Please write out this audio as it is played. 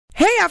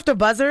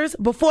AfterBuzzers,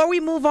 before we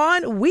move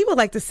on, we would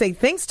like to say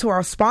thanks to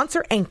our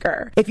sponsor,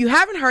 Anchor. If you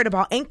haven't heard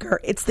about Anchor,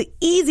 it's the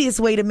easiest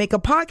way to make a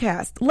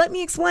podcast. Let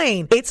me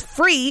explain. It's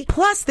free,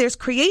 plus there's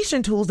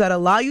creation tools that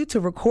allow you to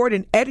record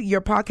and edit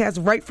your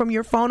podcast right from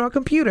your phone or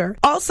computer.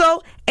 Also,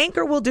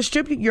 Anchor will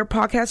distribute your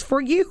podcast for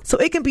you, so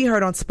it can be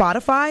heard on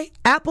Spotify,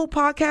 Apple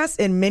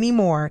Podcasts, and many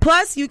more.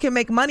 Plus, you can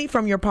make money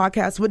from your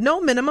podcast with no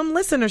minimum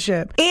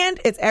listenership. And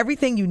it's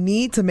everything you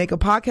need to make a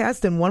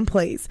podcast in one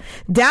place.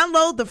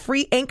 Download the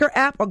free Anchor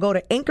app or go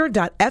to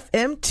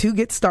anchor.fm to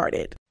get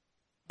started.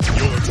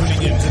 You're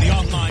tuning in to the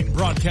online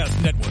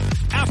broadcast network,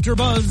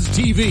 AfterBuzz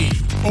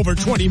TV. Over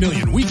 20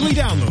 million weekly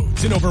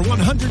downloads in over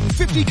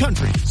 150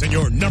 countries, and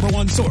your number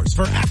one source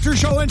for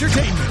after-show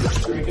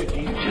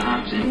entertainment.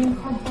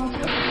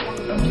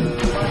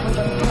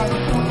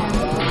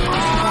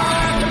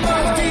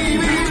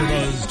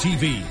 AfterBuzz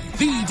TV,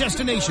 the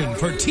destination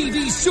for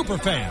TV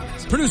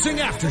superfans, producing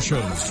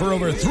aftershows for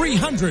over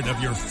 300 of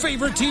your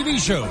favorite TV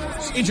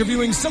shows,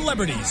 interviewing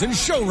celebrities and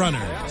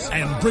showrunners,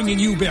 and bringing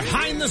you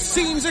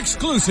behind-the-scenes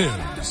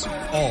exclusives.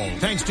 All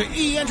thanks to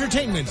E!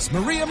 Entertainment's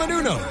Maria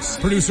Menounos,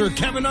 producer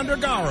Kevin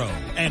Undergaro,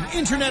 and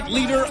internet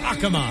leader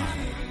Akamai.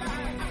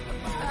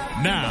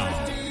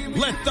 Now,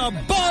 let the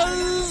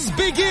buzz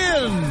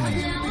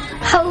begin!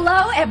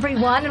 Hello,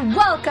 everyone, and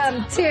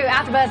welcome to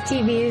AfterBuzz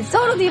TV's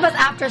Total Divas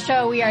After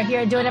Show. We are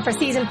here doing it for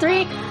Season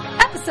 3,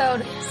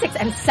 Episode 6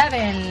 and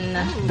 7.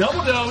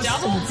 Double dose.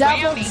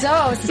 Double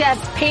dose. Yes,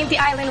 paint the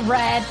island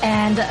red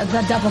and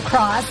the double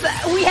cross.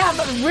 We have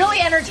a really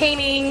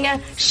entertaining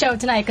show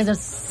tonight because there's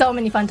so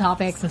many fun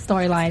topics and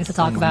storylines to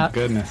talk about.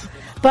 Goodness.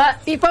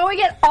 But before we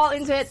get all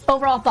into it,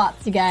 overall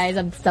thoughts, you guys,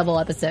 of this double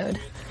episode.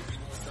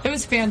 It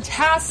was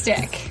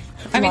fantastic.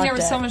 I mean, there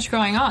was so much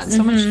going on,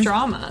 so Mm-hmm. much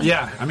drama.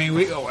 Yeah, I mean,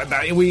 we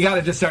got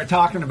to just start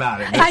talking about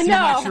it. I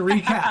know. Too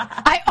much to recap.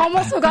 I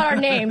almost forgot our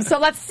names, so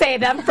let's say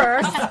them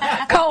first.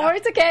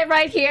 Co-host, okay,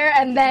 right here,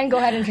 and then go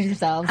ahead and introduce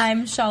yourselves.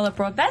 I'm Charlotte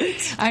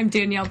Broadbent. I'm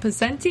Danielle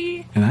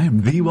Pacenti. And I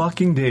am the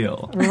Walking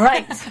Dale.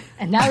 Right.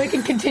 And now we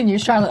can continue.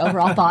 Charlotte,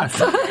 overall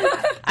thoughts.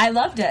 I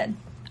loved it.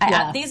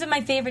 Yeah. These are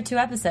my favorite 2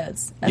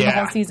 episodes of the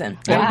whole season.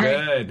 They're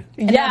good.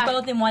 And Yeah. they're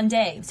both in one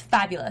day. It was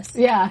fabulous.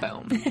 Yeah.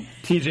 Boom.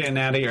 TJ and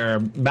Natty are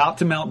about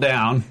to melt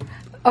down.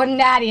 Oh,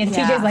 Natty and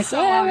Yeah. TJ's like,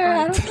 So whatever, I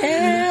awkward. don't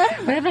care.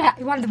 Whatever,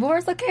 you want a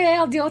divorce? Okay,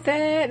 I'll deal with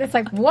it. It's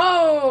like,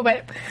 whoa,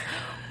 but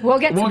we'll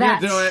get to that. We'll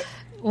get to it.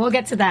 We'll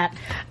get to that.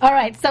 All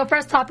right, so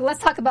first topic, let's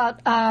talk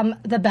about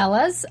the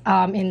Bellas.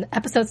 In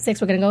episode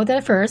 6, we're going to go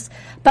there first.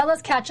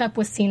 Bellas catch up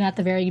with Cena at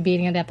the very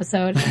beginning of the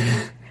episode.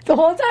 The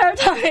whole entire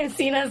time,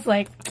 Cena's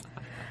like,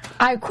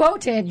 I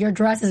quoted, your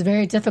dress is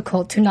very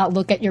difficult to not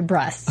look at your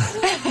breasts.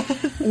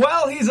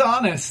 Well, he's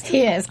honest.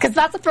 He is, because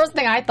that's the first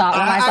thing I thought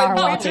when I saw her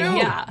me watching. too.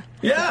 Yeah.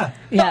 Yeah.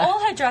 But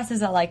all her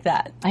dresses are like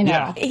that. I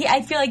know. Yeah.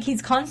 I feel like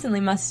he's constantly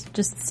must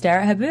just stare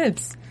at her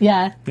boobs.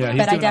 Yeah. Yeah, he's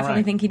But I doing definitely all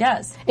right. think he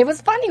does. It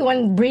was funny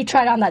when Brie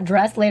tried on that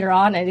dress later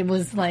on and it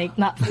was like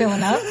not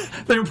filling up.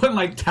 They were putting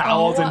like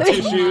towels and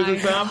tissues and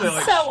stuff. They're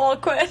like, So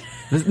awkward.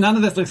 none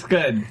of this looks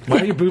good.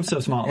 Why are your boobs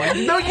so small? Like,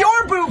 no,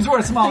 your boobs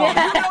were small.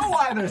 Yes. You know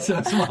why they're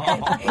so small.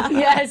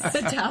 Yes.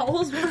 The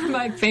towels were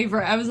my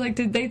favorite. I was like,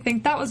 did they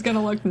think that was going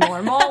to look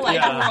normal? Like,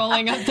 Yeah.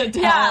 rolling up the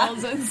Yeah.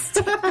 towels and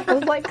stuff. I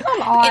was like,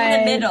 come on. In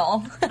the middle.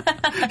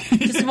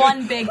 Just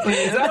one big Is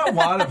boob. that a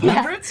wad of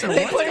hundreds? Or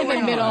They what's put it in the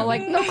going middle, on?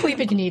 like no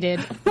cleavage needed.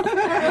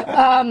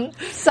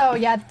 So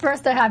yeah,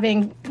 first they're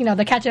having,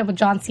 they're catching up with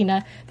John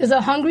Cena. There's a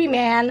hungry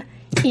man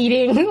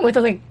eating with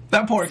a like,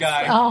 That poor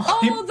guy. oh,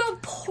 Oh, the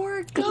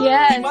poor guy.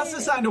 yes. He must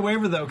have signed a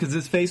waiver though, because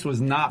his face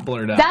was not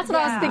blurred out. That's what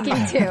I was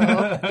thinking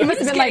too. He must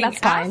have been like, that's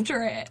fine.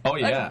 After it. Oh,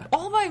 yeah. Like,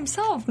 all by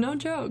himself, no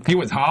joke. He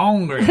was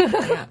hungry.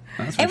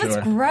 That's for It was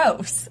sure.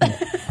 gross.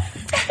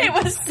 It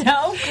was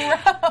so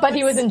gross. But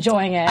he was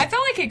enjoying it. I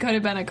felt like it could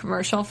have been a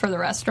commercial for the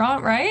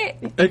restaurant, right?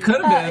 It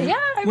could have been. yeah,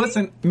 I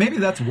Listen, maybe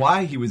that's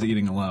why he was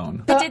eating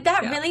alone. But did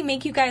that really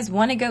make you guys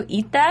want to go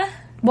eat there?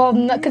 Well,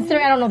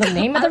 considering I don't know the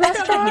name of the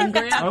restaurant.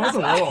 I was a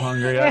little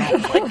hungry. I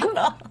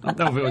don't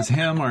know if it was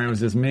him or it was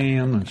just me.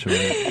 I'm not sure.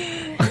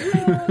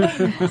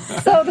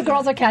 So the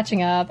girls are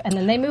catching up, and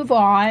then they move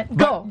on.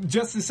 Go. But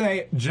just to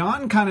say,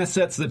 John kind of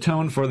sets the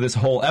tone for this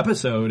whole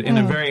episode in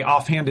a very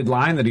offhanded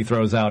line that he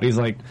throws out. He's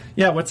like,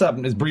 yeah, what's up?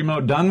 Is Brie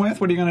Mode done with?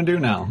 What are you going to do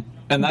now?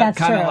 And that That's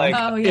kind of true. like,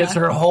 Oh, yeah. it's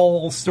her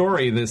whole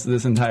story, this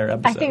entire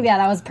episode. I think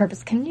that was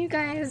purpose. Can you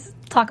guys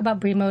talk about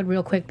Brie Mode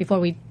real quick before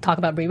we talk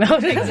about Brie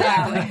Mode?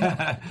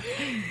 Exactly.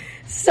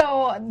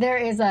 So there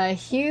is a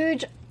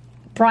huge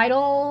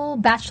bridal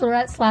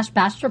bachelorette /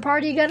 bachelor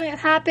party gonna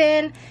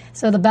happen.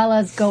 So the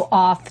Bellas go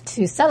off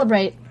to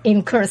celebrate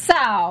in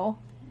Curacao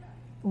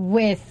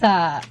with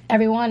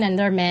everyone and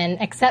their men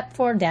except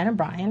for Dan and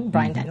Brian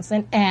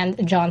Danielson,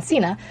 and John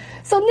Cena.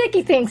 So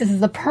Nikki thinks this is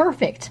the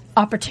perfect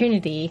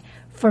opportunity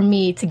for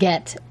me to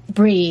get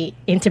Brie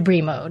into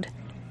Brie Mode.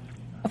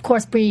 Of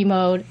course, Brie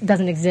Mode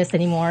doesn't exist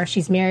anymore.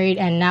 She's married,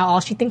 and now all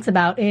she thinks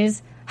about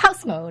is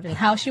house mode and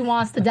how she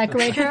wants to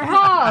decorate her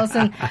house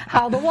and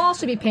how the walls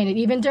should be painted.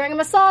 Even during a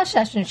massage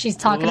session, she's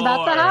talking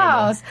about the Lord.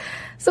 house.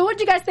 So what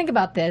do you guys think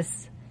about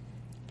this?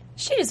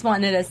 She just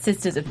wanted a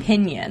sister's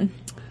opinion.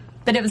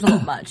 But it was a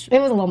little much. It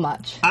was a little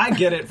much. I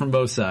get it from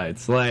both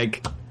sides.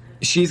 Like,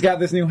 she's got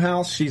this new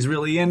house. She's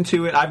really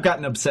into it. I've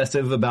gotten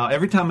obsessive about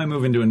every time I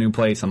move into a new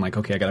place. I'm like,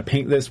 okay, I got to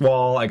paint this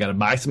wall. I got to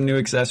buy some new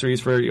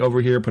accessories for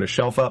over here, put a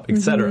shelf up,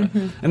 etc.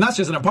 And that's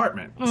just an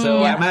apartment.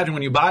 So I imagine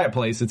when you buy a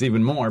place, it's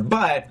even more.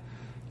 But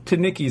to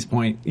Nikki's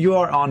point, you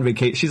are on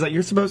vacation. She's like,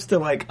 you're supposed to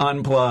like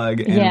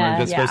unplug and we're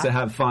just supposed to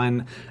have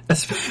fun.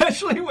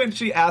 Especially when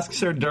she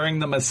asks her during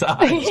the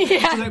massage.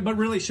 She's like, but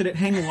really, should it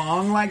hang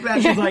long like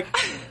that? She's like,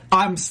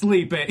 I'm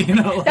sleeping, you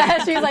know.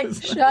 Like, she's like,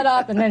 shut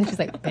up, and then she's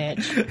like,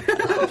 bitch.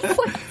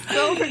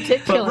 So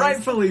ridiculous. But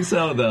rightfully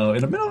so, though.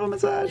 In the middle of a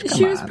massage,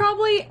 It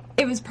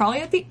was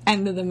probably at the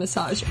end of the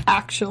massage,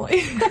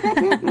 actually.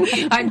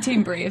 I'm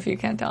Team Brie, if you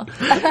can't tell.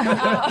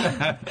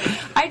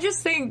 I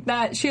just think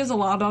that she has a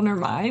lot on her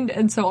mind,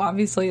 and so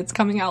obviously it's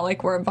coming out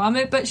like we're a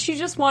vomit, but she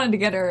just wanted to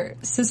get her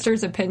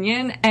sister's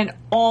opinion, and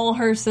all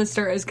her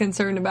sister is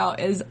concerned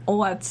about is,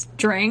 let's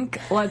drink,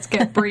 let's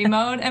get Brie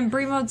mode, and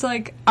Brie mode's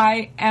like,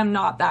 I am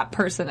not that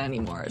person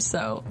anymore,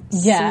 so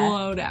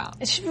slow down.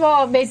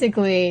 Well,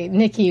 basically,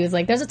 Nikki was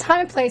like, there's a time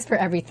and place for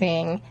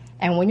everything,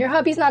 and when your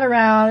hubby's not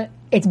around,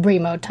 it's Brie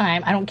mode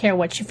time. I don't care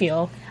what you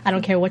feel. I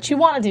don't care what you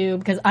want to do,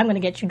 because I'm going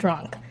to get you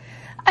drunk.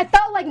 I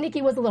felt like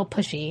Nikki was a little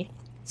pushy.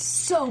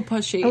 So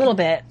pushy. A little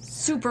bit.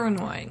 Super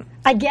annoying.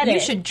 I get it. You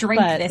should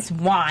drink this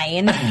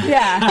wine.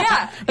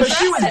 Yeah. But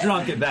she was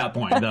drunk at that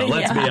point, though.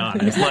 Let's be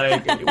honest.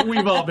 Like,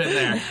 we've all been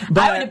there.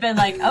 But I would have been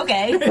like,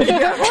 okay,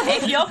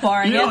 if you're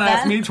pouring it, you don't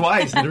ask then. me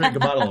twice to drink a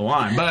bottle of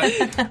wine.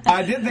 But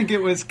I did think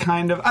it was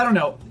kind of, I don't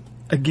know.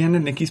 Again, to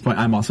Nikki's point,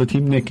 I'm also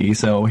Team Nikki,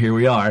 so here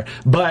we are.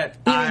 But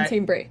Even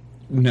Team Brie.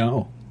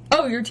 No.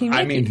 Oh, you're Team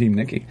Nikki? I mean Team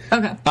Nikki.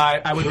 Okay.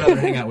 I would rather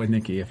hang out with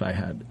Nikki if I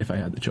had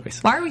the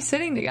choice. Why are we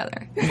sitting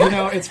together? You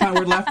know, it's fine.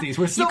 We're lefties.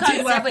 We're still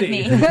Team Lefty.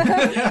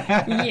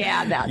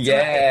 Yeah, that's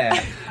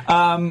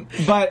right.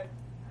 But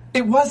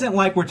it wasn't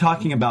like we're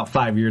talking about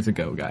 5 years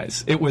ago,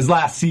 guys. It was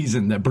last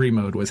season that Brie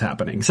mode was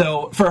happening.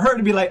 So for her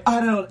to be like, I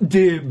don't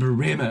do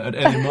Brie mode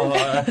anymore.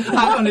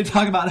 I want to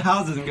talk about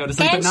houses and go to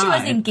sleep at 9. And she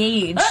was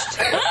engaged.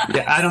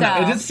 Yeah, I don't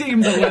know. It just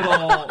seems a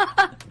little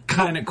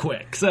kind of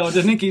quick. So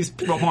to Nikki's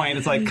point,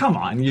 it's like, come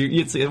on.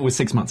 It was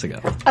 6 months ago.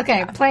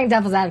 Okay, playing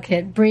devil's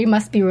advocate, Brie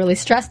must be really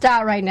stressed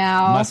out right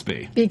now. Must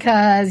be.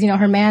 Because,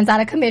 her man's out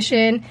of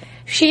commission.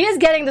 She is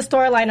getting the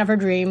storyline of her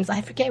dreams.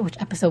 I forget which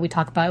episode we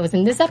talked about. It was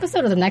in this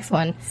episode or the next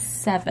one?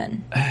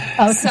 7.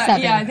 Oh, it's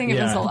 7. Yeah, I think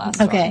it was the last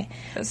one. Okay.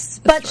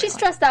 But she's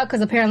stressed out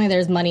because apparently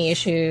there's money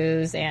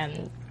issues,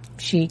 and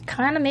she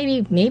kind of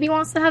maybe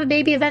wants to have a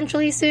baby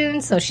eventually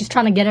soon, so she's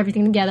trying to get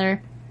everything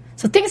together.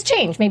 So things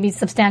change, maybe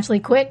substantially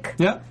quick.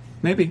 Yeah,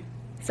 maybe.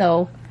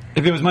 So...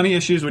 If it was money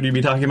issues, would you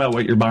be talking about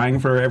what you're buying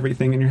for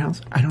everything in your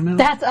house? I don't know.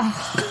 That's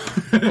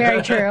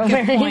very true.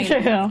 Very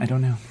true. I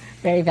don't know.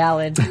 Very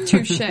valid.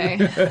 Touche.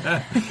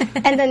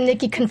 And then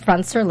Nikki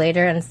confronts her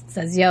later and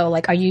says, yo,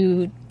 like, are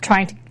you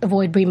trying to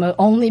avoid Brie mode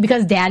only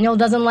because Daniel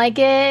doesn't like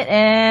it?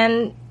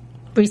 And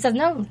Brie says,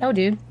 no,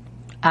 dude.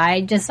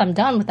 I'm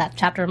done with that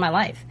chapter of my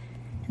life.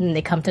 And then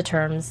they come to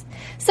terms.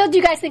 So do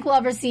you guys think we'll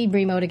ever see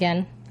Brie mode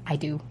again? I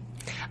do.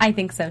 I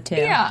think so, too.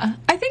 Yeah.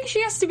 I think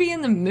she has to be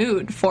in the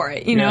mood for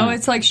it, you know?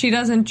 It's like she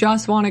doesn't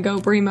just want to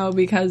go Brie mode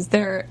because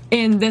they're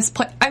in this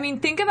place. I mean,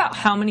 think about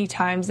how many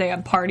times they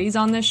have parties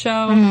on this show.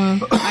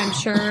 I'm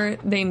sure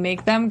they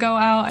make them go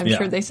out. I'm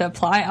sure they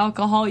supply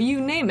alcohol.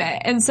 You name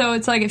it. And so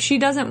it's like if she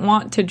doesn't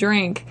want to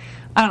drink...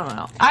 I don't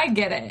know. I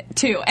get it,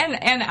 too.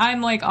 And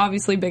I'm, like,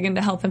 obviously big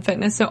into health and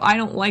fitness, so I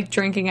don't like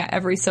drinking at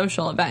every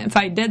social event. If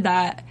I did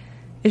that,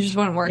 it just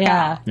wouldn't work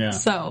out. Yeah.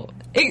 So...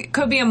 It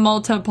could be a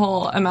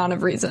multiple amount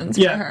of reasons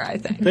for her, I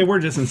think. They were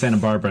just in Santa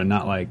Barbara,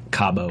 not like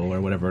Cabo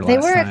or whatever They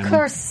last were time. at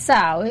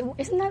Curacao.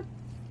 Isn't that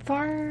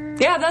far?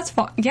 Yeah, that's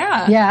far.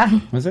 Yeah. Yeah.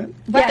 Was it?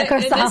 Yeah, In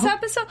Curacao. this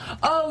episode?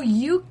 Oh,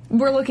 you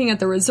were looking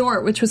at the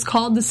resort, which was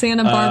called the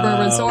Santa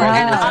Barbara Resort.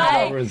 And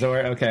I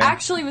resort, okay.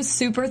 actually was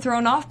super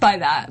thrown off by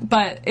that,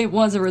 but it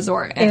was a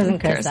resort. It was in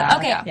Curacao.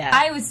 Okay, Yeah.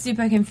 I was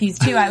super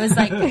confused, too. I was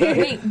like,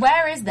 wait,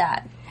 where is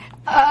that?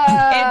 No,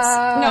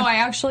 I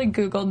actually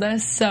Googled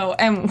this,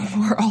 and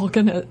we're all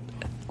gonna...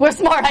 We're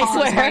smart, I pause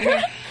swear. right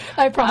here.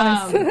 I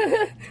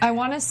promise. I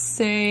want to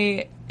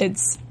say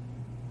it's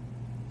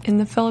in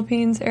the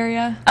Philippines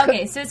area.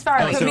 Okay, so as far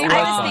as so I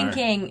was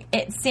thinking,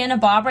 it's Santa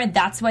Barbara,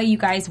 that's where you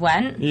guys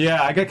went?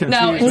 Yeah, I got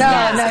confused. No, it's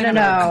not.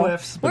 No.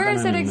 Cliffs, but Where then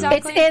is I it don't know.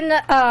 exactly?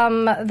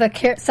 It's in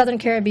the Southern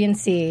Caribbean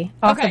Sea,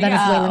 off the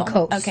Venezuelan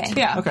coast. Okay.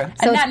 Yeah. Okay. So And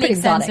it's that pretty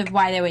makes sense exotic. of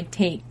why it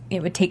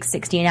would take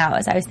 16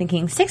 hours. I was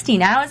thinking,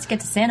 16 hours to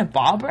get to Santa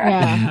Barbara?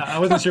 Yeah. I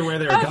wasn't sure where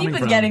they were How have coming you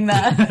been from. getting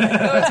that? So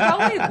it's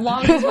probably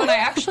long, because when I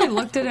actually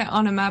looked at it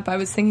on a map, I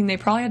was thinking they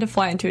probably had to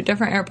fly into a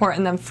different airport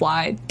and then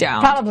fly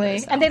down.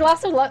 Probably. And they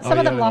lost their some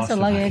of them they lost their lost their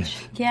luggage.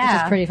 Yeah.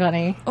 Which is pretty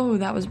funny. Oh,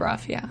 that was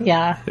rough, yeah.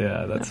 Yeah.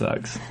 Yeah, that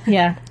sucks.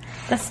 Yeah.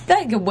 That's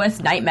like the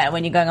worst nightmare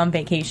when you're going on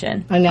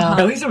vacation. I know.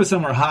 At least it was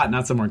somewhere hot,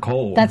 not somewhere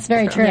cold. That's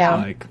very true. Yeah.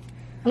 Like,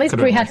 At least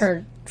could've Brie had lost.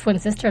 her twin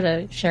sister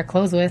to share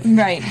clothes with.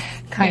 Right.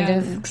 Kind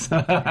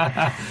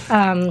Yeah.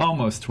 of.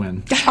 almost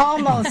twin.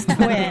 Almost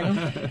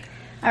twin.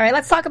 All right,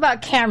 let's talk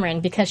about Cameron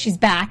because she's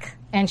back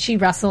and she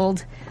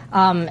wrestled,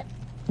 not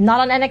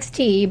on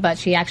NXT, but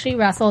she actually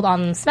wrestled on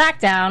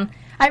SmackDown.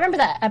 I remember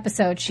that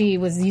episode. She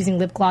was using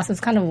lip gloss. It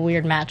was kind of a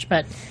weird match,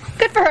 but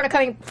good for her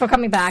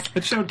coming back.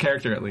 It showed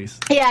character at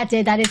least. Yeah, it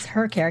did. That is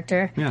her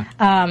character.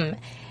 Yeah.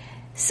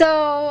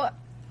 So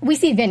we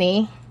see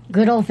Vinny,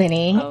 good old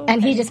Vinny,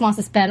 and he just wants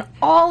to spend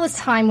all his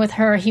time with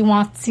her. He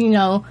wants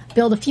to,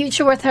 build a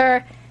future with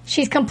her.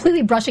 She's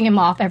completely brushing him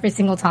off every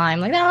single time.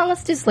 Like, no,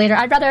 let's do this later.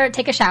 I'd rather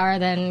take a shower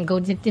than go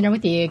to dinner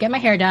with you, get my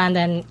hair done,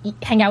 than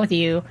hang out with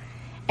you.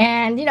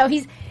 And,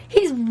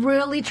 he's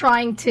really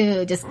trying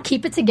to just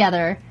keep it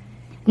together.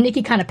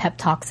 Nikki kind of pep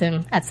talks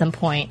him at some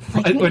point.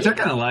 Which I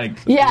kind of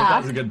liked. Yeah.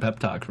 That was a good pep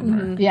talk from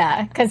her.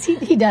 Yeah, because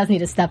he does need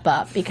to step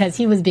up because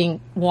he was being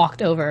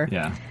walked over.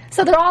 Yeah.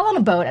 So they're all on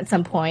a boat at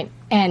some point,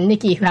 and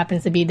Nikki, who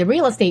happens to be the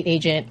real estate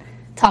agent,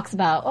 talks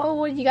about,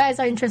 well, you guys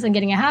are interested in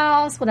getting a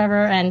house,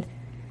 whatever, and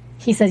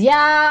he says,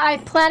 yeah,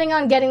 I'm planning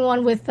on getting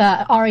one with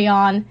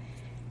Ariane,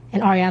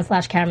 and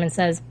Ariane/Cameron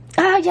says,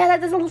 oh, yeah,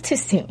 that's a little too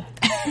soon.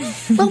 A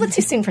little bit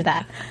too soon for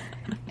that.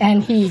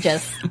 And he's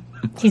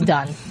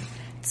done.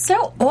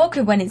 So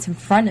awkward when it's in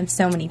front of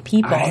so many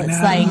people. I It's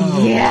know. like,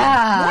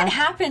 Yeah. what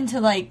happened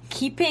to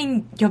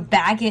keeping your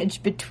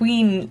baggage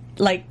between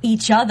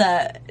each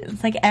other?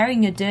 It's like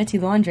airing your dirty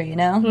laundry,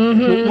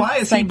 Mm-hmm. Why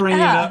is he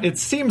bringing it up? It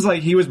seems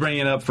like he was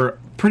bringing it up for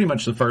pretty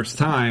much the first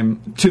time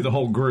to the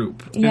whole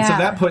group. And so Yeah.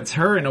 that puts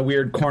her in a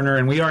weird corner,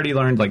 and we already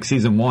learned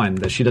season 1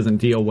 that she doesn't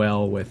deal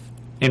well with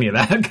any of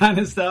that kind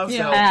of stuff.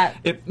 Yeah. So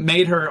it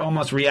made her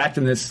almost react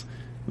in this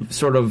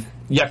sort of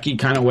yucky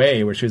kind of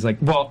way where she was like,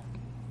 well,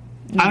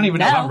 I don't even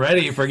know if I'm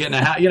ready for getting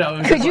a house.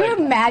 Could you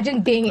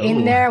imagine being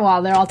in there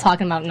while they're all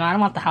talking about, no, I don't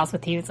want the house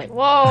with you? It's like,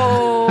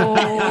 whoa.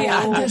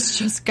 Yeah, this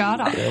just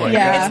got off.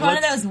 Yeah. It's one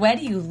of those, where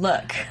do you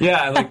look?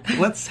 Yeah,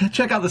 let's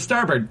check out the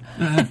starboard.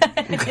 I thought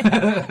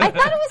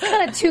it was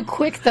kind of too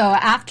quick, though,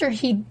 after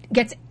he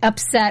gets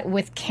upset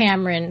with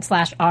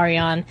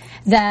Cameron/Ariane,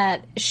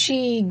 that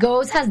she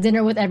has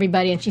dinner with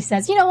everybody, and she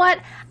says, you know what?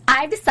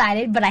 I've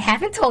decided, but I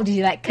haven't told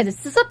you that because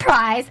it's a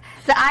surprise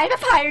that I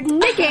have hired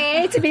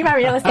Nikki to be my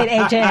real estate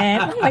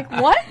agent. I'm like,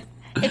 what?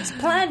 It's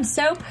planned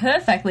so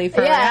perfectly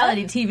for a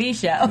reality TV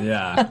show.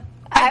 Yeah.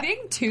 I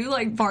think, too,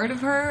 part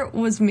of her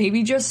was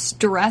maybe just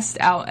stressed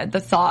out at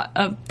the thought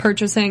of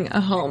purchasing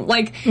a home.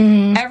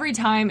 Every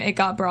time it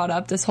got brought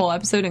up this whole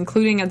episode,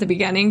 including at the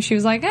beginning, she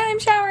was like, I'm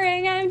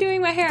showering, I'm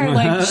doing my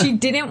hair. She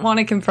didn't want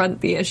to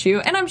confront the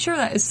issue. And I'm sure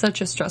that is such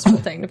a stressful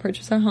thing to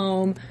purchase a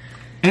home.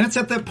 And it's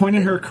at that point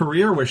in her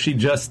career where she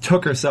just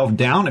took herself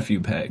down a few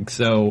pegs.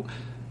 So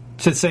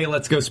to say,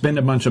 let's go spend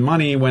a bunch of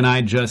money when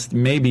I just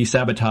maybe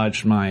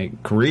sabotaged my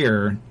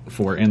career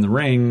for In the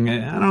Ring,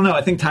 I don't know.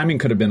 I think timing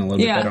could have been a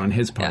little bit better on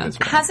his part as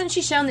well. Hasn't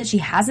she shown that she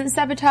hasn't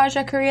sabotaged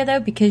her career,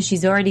 though, because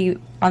she's already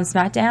on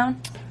SmackDown?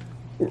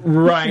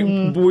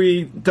 Right.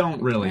 We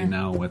don't really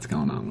know what's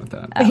going on with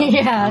that.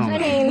 Yeah, I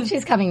mean,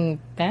 she's coming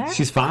back.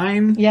 She's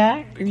fine.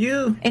 Yeah.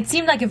 You. It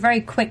seemed like a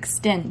very quick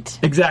stint.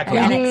 Exactly.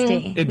 At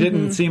NXT. It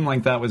didn't seem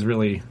like that was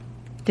really...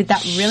 Did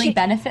that really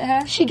benefit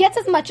her? She gets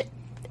as much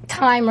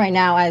time right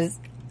now as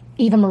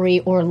Eva Marie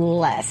or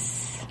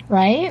less,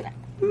 right?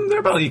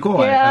 They're about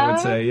equal, I would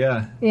say,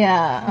 yeah.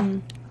 Yeah.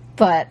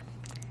 But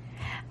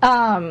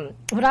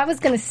what I was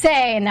going to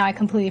say, and now I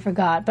completely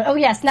forgot, but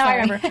yes, now I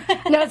remember.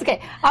 No, it's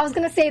okay. I was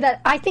going to say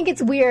that I think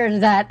it's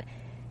weird that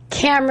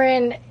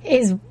Cameron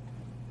is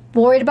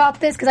worried about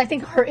this because I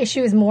think her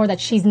issue is more that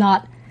she's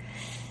not,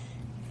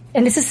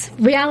 and this is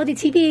reality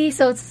TV,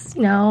 so it's,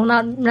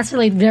 not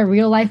necessarily their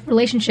real life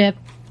relationship.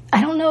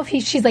 I don't know if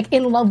she's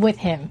in love with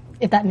him,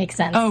 if that makes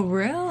sense. Oh,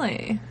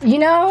 really?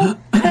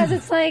 Because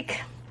it's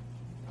like,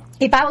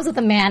 if I was with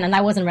a man and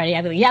I wasn't ready,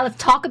 I'd be like, yeah, let's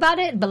talk about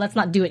it, but let's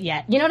not do it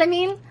yet. You know what I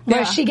mean?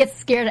 Where she gets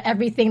scared of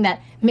everything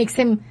that makes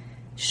him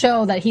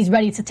show that he's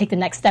ready to take the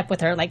next step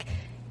with her. Like,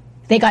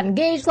 they got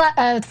engaged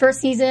the first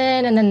season,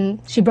 and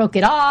then she broke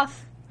it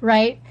off,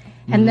 right?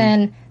 Mm-hmm. And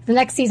then the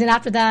next season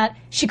after that,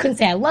 she couldn't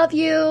say I love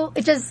you.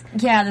 It just...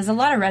 Yeah, there's a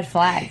lot of red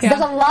flags. There's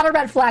a lot of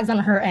red flags on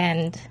her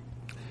end.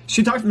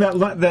 She talked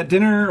about that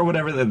dinner or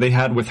whatever that they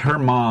had with her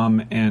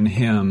mom and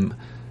him.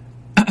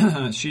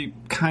 She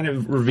kind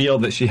of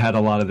revealed that she had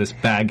a lot of this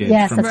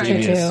baggage from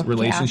previous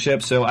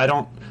relationships. So I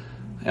don't...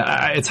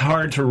 it's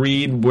hard to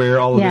read where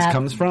all of this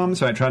comes from,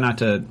 so I try not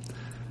to...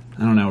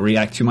 I don't know,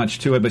 react too much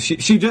to it, but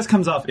she just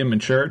comes off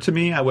immature to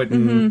me. I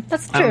wouldn't... Mm-hmm.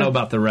 That's true. I don't know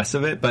about the rest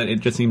of it, but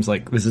it just seems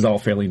like this is all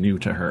fairly new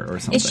to her or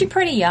something. Is she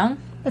pretty young?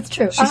 That's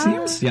true. She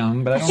seems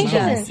young, but I don't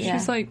know.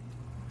 She's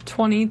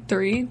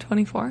 23,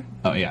 24.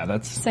 Oh, yeah,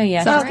 that's... So,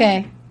 yeah. So,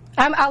 okay.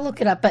 I'll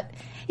look it up, but...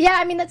 Yeah,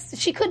 I mean,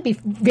 she could be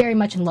very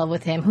much in love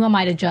with him. Who am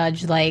I to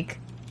judge,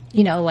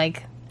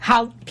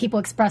 how people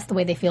express the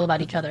way they feel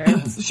about each other?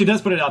 She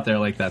does put it out there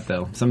like that,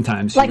 though.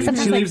 Sometimes. She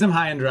leaves him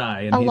high and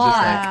dry. And a he's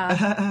lot.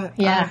 Just like...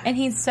 Yeah. And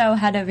he's so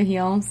head over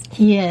heels.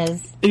 He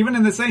is. Even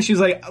in this thing, she's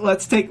like,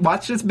 watch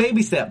this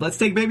baby step. Let's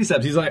take baby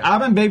steps. He's like,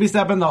 I've been baby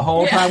stepping the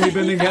whole time we've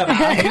been together.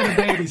 I'm going to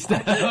baby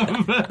step.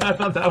 I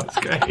thought that was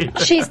great.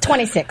 She's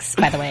 26,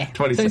 by the way.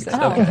 26.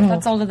 Oh, Okay.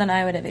 that's older than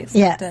I would have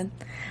expected.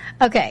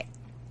 Yes. Okay.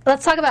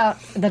 let's talk about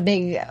the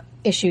big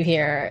issue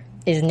here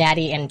is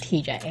Natty and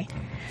TJ.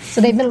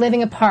 So they've been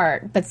living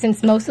apart, but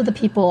since most of the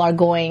people are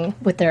going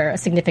with their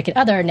significant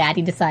other,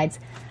 Natty decides,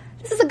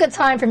 this is a good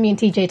time for me and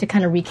TJ to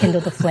kind of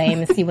rekindle the flame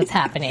and see what's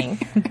happening.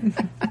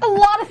 A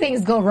lot of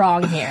things go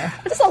wrong here.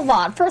 Just a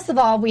lot. First of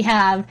all, we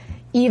have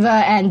Eva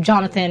and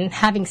Jonathan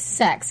having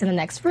sex in the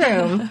next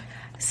room.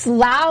 It's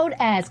loud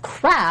as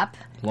crap.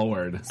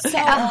 Lord. So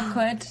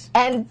awkward.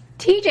 And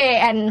TJ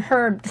and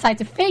her decide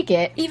to fake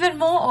it. Even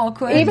more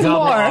awkward. Even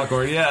Double more.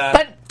 awkward, yeah.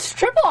 But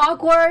triple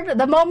awkward.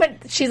 The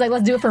moment she's like,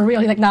 let's do it for real,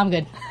 he's like, no, I'm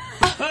good.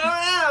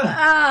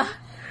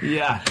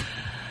 Yeah.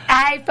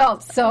 I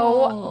felt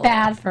so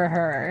bad for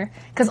her.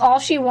 Because all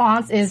she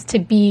wants is to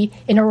be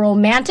in a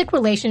romantic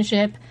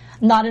relationship,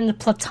 not in a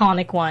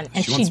platonic one.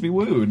 And She wants to be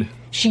wooed.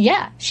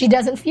 She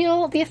doesn't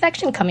feel the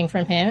affection coming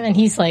from him. And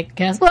he's like,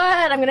 guess what?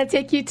 I'm going to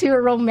take you to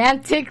a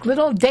romantic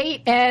little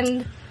date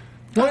and...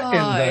 What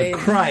in the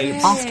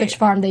cripes? Ostrich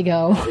farm they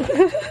go.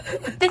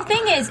 The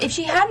thing is,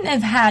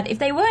 if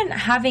they weren't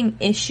having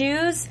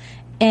issues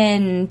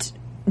and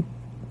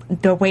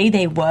the way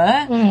they were,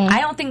 I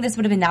don't think this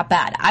would have been that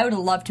bad. I would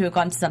have loved to have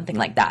gone to something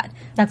like that.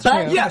 That's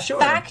but true. Yeah, sure.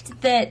 The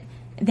fact that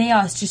they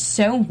are just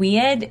so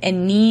weird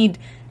and need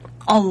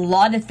a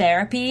lot of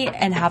therapy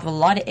and have a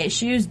lot of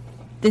issues,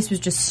 this was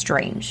just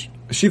strange.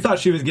 She thought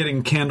she was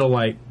getting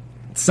candlelight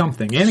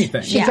something,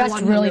 anything. She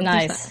dressed really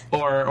nice.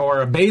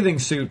 Or a bathing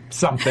suit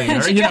something.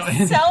 Or, She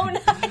dressed so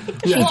nice.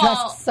 She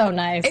dressed so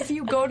nice. If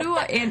you go to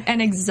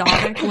an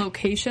exotic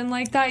location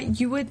like that,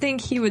 you would think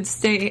he would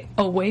stay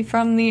away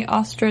from the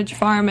ostrich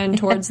farm and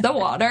towards the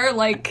water.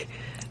 Like,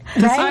 I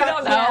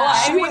don't know. Yeah.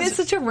 I mean, it's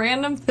such a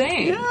random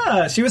thing.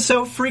 Yeah, she was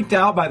so freaked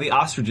out by the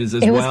ostriches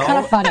as It well. was kind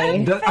of funny.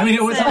 I mean,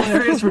 it was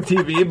hilarious for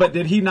TV, but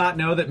did he not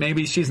know that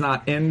maybe she's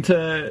not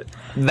into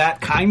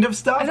that kind of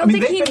stuff? I don't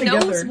think they've he been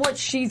knows together. what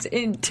she's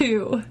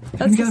into. They've That's been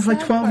the together for like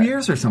sad 12 part.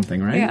 years or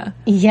something, right? Yeah.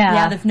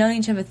 Yeah, they've known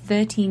each other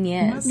 13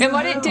 years. And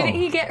Wow. didn't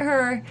he get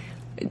her?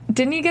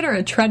 Didn't he get her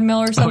a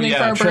treadmill or something yeah,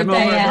 for her treadmill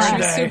birthday? for her And she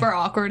was birthday. super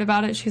awkward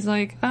about it. She's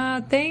like,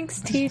 "Thanks,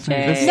 TJ."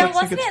 This No, looks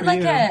like wasn't it's it for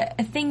like you.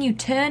 a thing you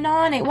turn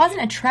on? It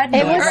wasn't a treadmill.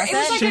 It was- Or it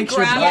was like Shakes a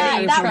your gravity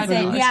body Yeah, that was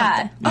treadmill it, or yeah.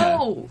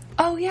 something.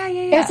 Oh, yeah.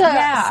 It's a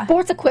Yeah.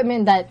 sports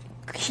equipment that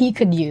he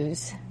could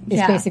use, is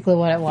Yeah. basically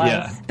what it was.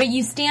 Yeah. But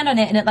you stand on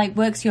it and it like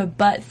works your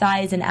butt,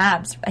 thighs, and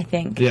abs, I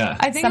think. Yeah.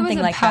 I think Something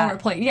it was a like power that.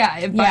 play. Yeah,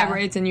 it Yeah.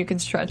 vibrates and you can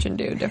stretch and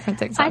do different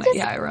things I on just- it.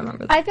 Yeah, I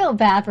remember that. I feel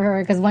bad for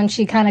her because when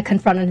she kind of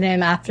confronted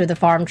him after the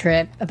farm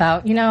trip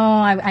about,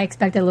 I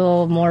expected a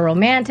little more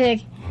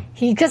romantic,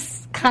 he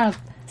just kind of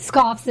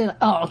scoffs it.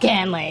 Oh,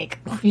 again, like,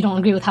 you don't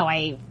agree with how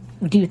I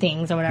do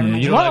things or whatever. Yeah, I'm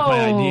like, you don't like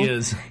my whoa.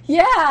 ideas.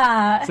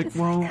 Yeah. It's like,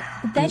 well,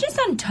 They're just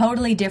on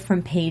totally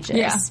different pages.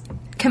 Yeah.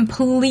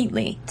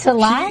 Completely. To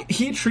laugh?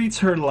 he treats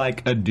her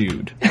like a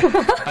dude.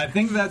 I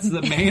think that's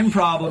the main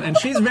problem. And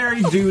she's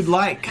very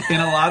dude-like in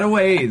a lot of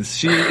ways.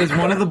 She is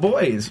one of the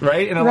boys,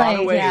 right? In a lot of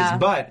Right, ways. yeah.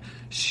 But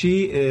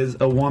she is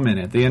a woman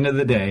at the end of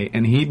the day,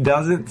 and he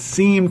doesn't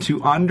seem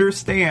to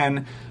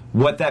understand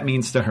what that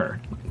means to her.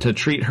 To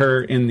treat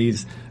her in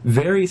these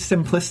very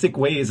simplistic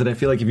ways that I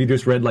feel like if you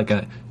just read like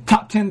a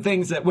top 10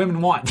 things that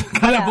women want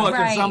kind of book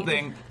or right.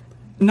 something,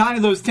 9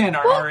 of those 10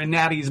 are in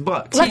Natty's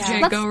book.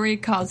 TJ, go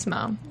read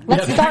Cosmo.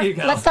 Let's Yeah, start. there you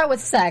go. Let's start with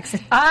sex.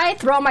 If I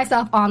throw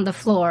myself on the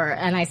floor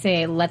and I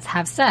say, "Let's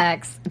have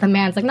sex," the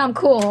man's like, "No, I'm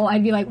cool."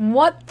 I'd be like,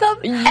 "What the f?"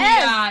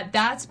 Yeah,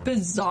 that's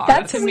bizarre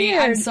That's to me.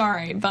 weird. I'm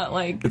sorry, but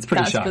like, It's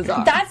pretty that's shocking.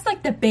 bizarre. That's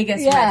like the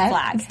biggest Yeah. red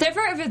flag. It's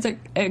different if it's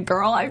a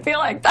girl. I feel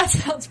like that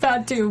sounds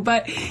bad too,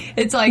 but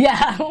it's like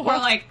Yeah. we're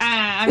like,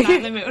 I'm not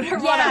in the mood or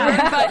whatever.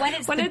 Yeah. But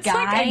When it's the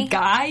like guy- a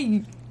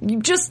guy, you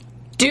just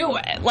do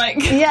it. Like,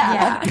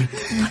 Yeah.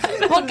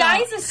 Well,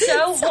 guys are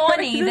so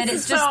horny that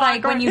it's just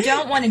like when you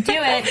don't want to do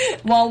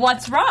it, well,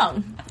 what's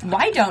wrong?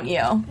 Why don't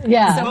you?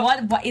 Yeah. So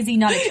what is he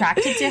not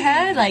attracted to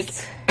her? Like,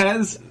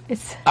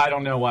 I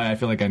don't know why I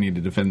feel like I need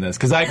to defend this,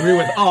 because I agree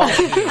with all of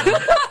you.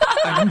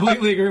 I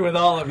completely agree with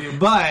all of you,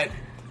 but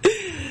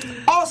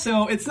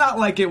also, it's not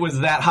like it was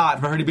that hot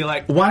for her to be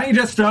like, why don't you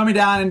just throw me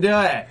down and do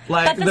it?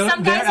 Like, But for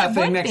some they're guys it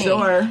effing would next be.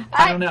 door.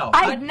 I don't know.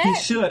 wouldn't He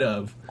it? should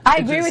have. I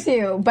agree with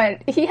you,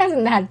 but he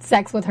hasn't had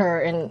sex with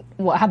her in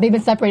what? Have they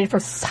been separated for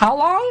how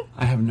long?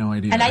 I have no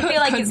idea. and I feel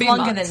like Could it's be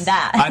longer months. than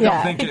that. I don't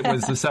Yeah. think it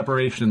was the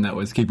separation that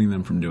was keeping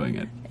them from doing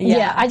it.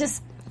 Yeah,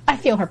 I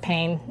feel her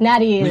pain.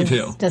 Natty is Me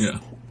too, just,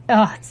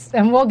 yeah.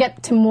 and we'll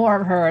get to more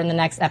of her in the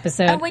next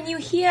episode. And when you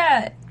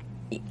hear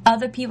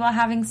other people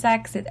having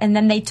sex and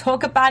then they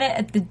talk about it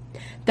at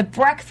the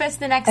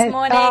breakfast the next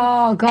morning,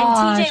 oh,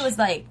 gosh. and TJ was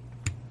like,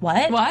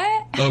 "What?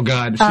 what? Oh,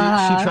 God. She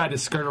tried to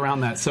skirt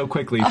around that so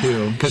quickly,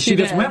 too. Because she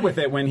just did. went with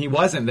it when he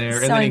wasn't there,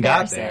 and So then he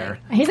got embarrassing. there.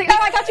 He's like, "Oh,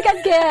 I got you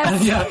guys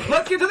gifts." Yeah,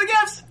 let's get to the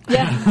gifts!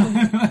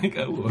 Yeah. Like,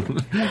 oh.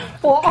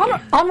 Well,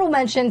 honorable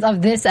mentions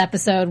of this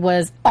episode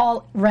was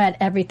all red,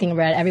 everything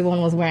red.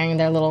 Everyone was wearing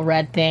their little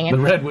red thing. The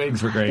red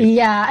wigs were great.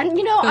 Yeah, and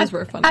Those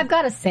were fun. I've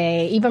got to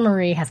say, Eva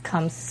Marie has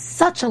come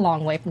such a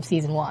long way from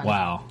season 1.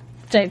 Wow.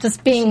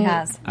 Just being She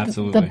has.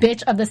 Absolutely. the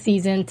bitch of the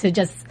season to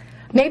just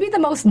maybe the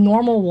most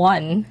normal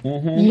one,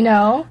 Mm-hmm. you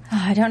know?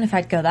 Oh, I don't know if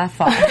I'd go that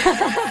far.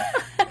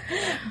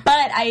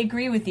 I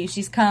agree with you.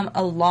 She's come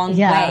a long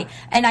Yeah. way.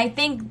 And I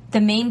think the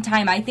main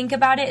time I think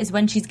about it is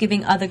when she's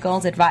giving other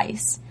girls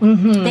advice.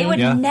 Mm-hmm. They would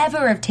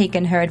never have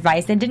taken her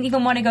advice. They didn't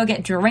even want to go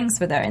get drinks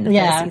with her in the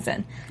first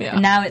season. Yeah.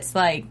 And now it's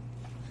like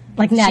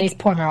Natty's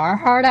pouring her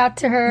heart out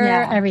to her,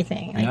 Yeah.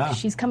 everything. Like,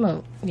 she's come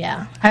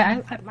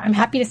I'm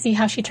happy to see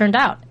how she turned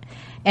out.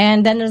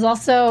 And then there's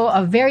also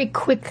a very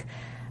quick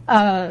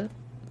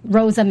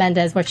Rosa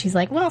Mendez where she's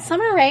like, well,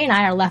 Summer Rae and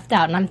I are left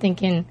out. And I'm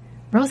thinking,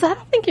 Rosa, I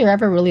don't think you're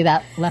ever really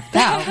that left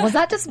out. Was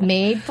that just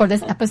made for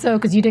this episode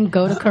because you didn't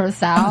go to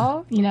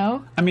Curacao, you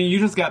know? I mean, you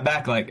just got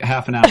back like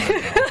half an hour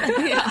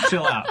ago.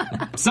 Chill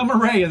out. Summer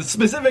Rae is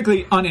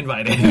specifically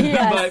uninvited,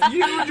 but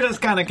you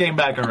just kind of came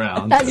back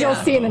around. As you'll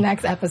see in the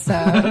next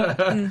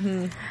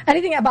episode.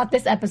 Anything about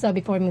this episode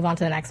before we move on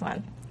to the next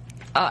one?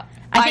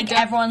 I think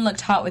everyone looked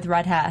hot with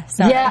red hair.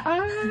 So.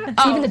 Yeah.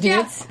 Even the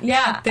dudes?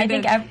 Yeah. They I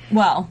think, did.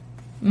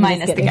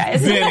 minus the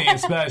guys. Vinny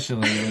especially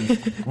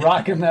was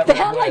rocking that They red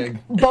had wig.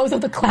 like both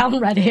of the clown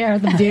red hair,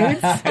 the dudes.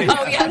 Oh,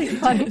 yeah.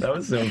 Funny. That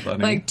was so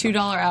funny. Like $2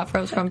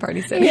 afros from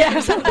Party City. Yeah.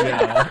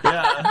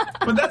 yeah.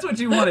 But that's what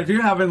you want. If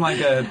you're having like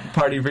a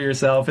party for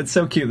yourself, it's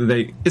so cute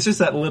that it's just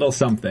that little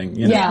something.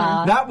 You know?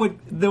 Yeah. That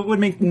would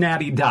make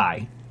Natty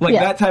die. Like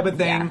that type of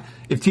thing. Yeah.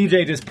 If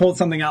TJ just pulled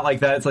something out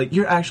like that, it's like,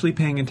 you're actually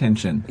paying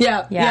attention.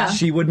 Yeah. Yeah.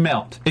 She would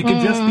melt. It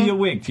could just be a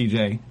wig,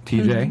 TJ.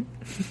 TJ,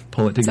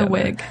 pull it together. It's a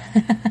wig.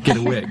 Get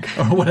a wig.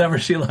 Or whatever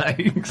she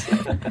likes.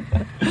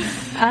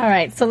 All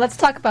right, so let's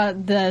talk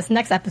about this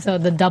next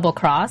episode, the double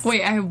cross.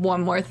 Wait, I have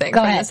one more thing Go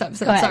for ahead. this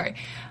episode. Go ahead.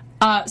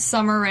 Sorry.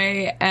 Summer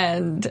Rae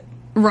and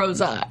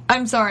Rosa.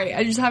 I'm sorry.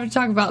 I just have to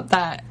talk about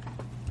that.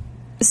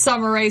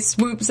 Summer Rae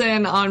swoops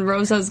in on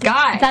Rosa's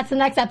guy. That's the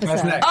next episode.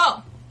 That's next.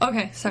 Oh,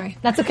 okay. Sorry.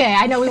 That's okay.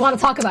 I know we want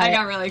to talk about it. I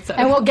got really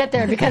excited. And we'll get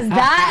there because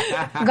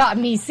that got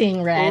me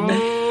seeing red.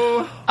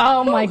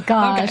 Oh my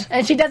gosh. Okay.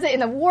 And she does it in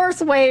the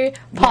worst way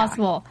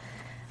possible.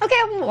 Okay,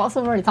 we're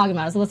already talking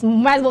about it, so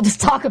might as well just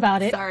talk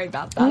about it. Sorry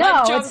about that. No, I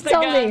it's jumped the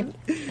totally... gun.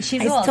 She's It's a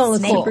little totally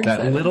snake. cool.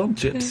 That little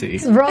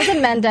gypsy. Rosa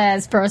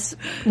Mendez first,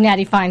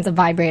 Natty finds a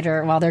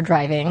vibrator while they're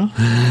driving.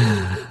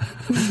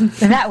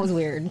 That was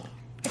weird.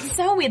 It's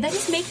so weird. They're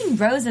just making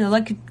Rosa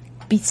look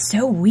be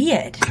so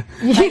weird.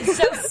 Like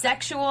so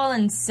sexual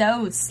and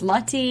so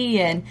slutty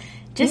and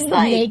just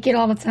like naked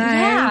all the time.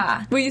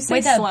 yeah. Will you say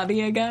With a-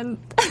 slutty again?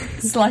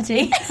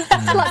 Slutty.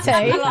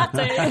 Slutty.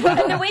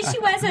 And the way she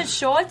wears her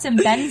shorts and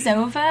bends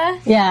over,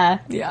 Yeah.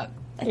 Yeah.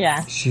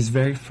 Yeah. She's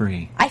very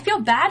free. I feel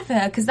bad for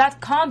her because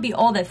that can't be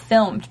all they've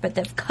filmed, but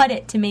they've cut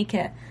it to make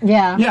her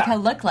Yeah. Yeah. her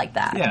look like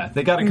that. Yeah,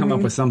 they got to come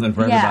up with something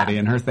for Yeah. everybody,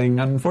 and her thing,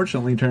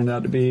 unfortunately, turned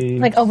out to be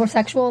Like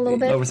over-sexual a little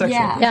bit? over-sexual.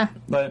 Yeah. Yeah.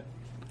 But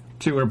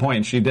to her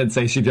point, she did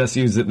say she just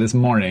used it this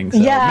morning, so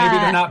Yeah. maybe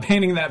they're not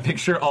painting that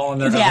picture all on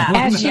their Yeah. own.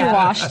 And she Yeah.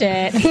 washed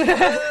it.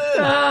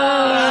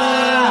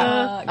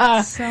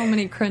 So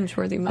many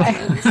cringeworthy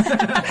moments.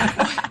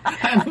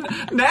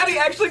 Natty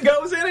actually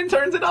goes in and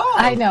turns it off.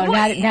 I know.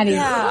 Natty's...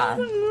 Yeah.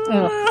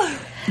 Ugh.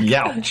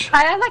 Youch.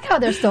 I like how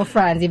they're still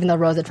friends, even though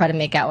Rosa tried to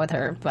make out with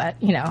her. But,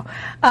 you know,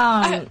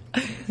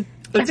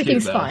 everything's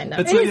cute, though. fine. Though.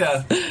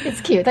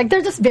 It's Cute. Like,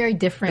 they're just very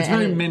different.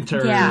 very and-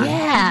 Minter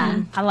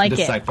Yeah. I like it.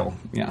 disciple.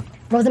 Yeah.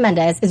 Rosa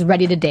Mendez is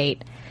ready to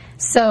date.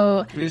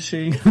 So Is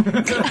she?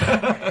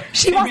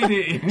 she wants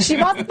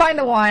to find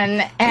the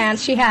one, and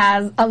she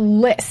has a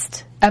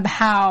list of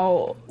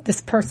how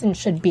this person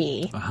should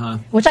be,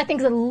 which I think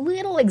is a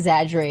little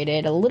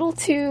exaggerated, a little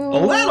too A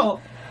little.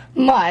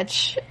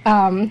 much.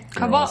 How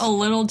about a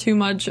little too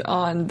much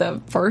on the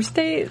first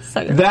date?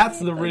 That's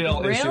the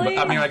real issue. Really?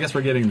 I mean, I guess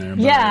we're getting there. But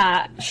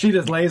Yeah. She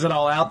just lays it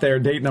all out there,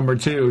 date number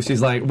 2.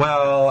 She's like,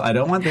 well, I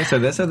don't want this or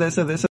this or this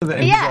or this or this.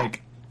 And Yeah. he's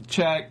like,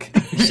 check.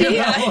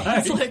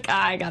 It's like,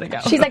 I gotta go.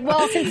 She's like,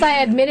 well, since I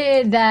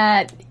admitted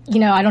that, you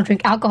know, I don't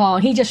drink alcohol,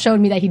 and he just showed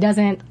me that he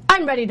doesn't,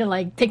 I'm ready to,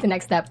 like, take the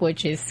next step,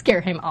 which is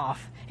scare him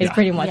off, is Yeah.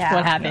 pretty much Yeah.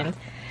 what happened.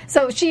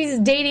 So she's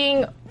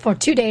dating for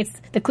 2 dates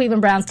the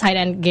Cleveland Browns tight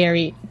end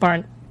Gary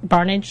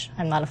Barnage.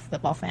 I'm not a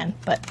football fan,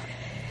 but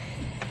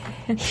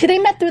they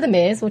met through The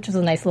Miz, which was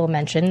a nice little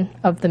mention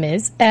of The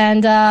Miz.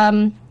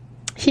 And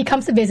he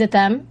comes to visit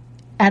them.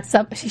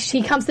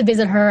 She comes to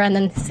visit her and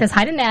then says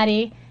hi to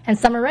Natty and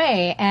Summer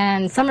Rae.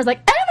 And Summer's like,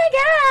 oh my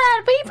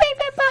God, we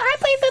play football. I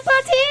play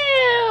football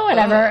too.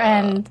 Whatever.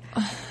 And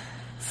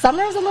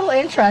Summer's a little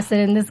interested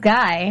in this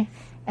guy.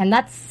 And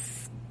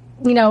that's,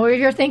 you know, where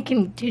you're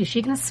thinking, dude, is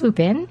she going to swoop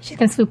in? She's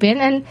going to swoop in.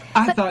 And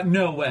I thought,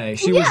 no way.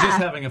 She was Yeah. just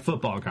having a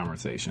football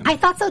conversation. I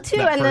thought so too.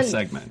 That and first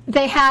then segment.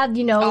 they had,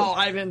 you know, Oh,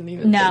 I didn't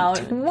even No.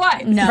 think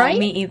twice. No, Right?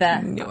 me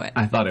either. Knew it.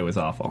 I thought it was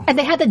awful. and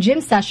they had the gym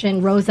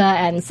session, Rosa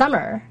and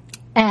Summer.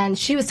 And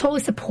she was totally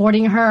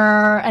supporting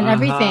her and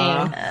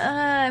everything.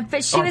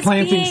 But she Or was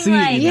planting being seeds.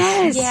 like,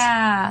 Yes.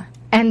 yeah.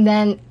 And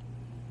then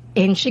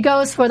in she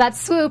goes for that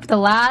swoop. The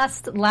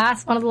last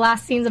one of the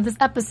last scenes of this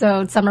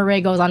episode, Summer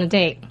Rae goes on a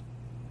date.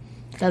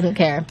 Doesn't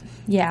care.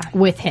 Yeah.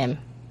 With him.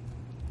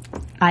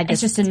 It's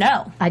just a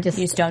no. I just-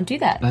 You just don't do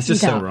that. That's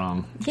just You so don't.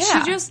 wrong. Yeah.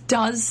 She just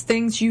does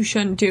things you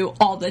shouldn't do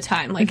all the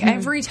time. Like,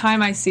 every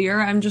time I see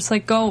her, I'm just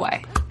like, go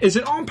away. Is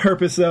it on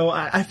purpose, though?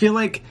 I feel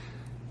like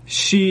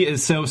she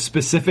is so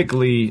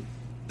specifically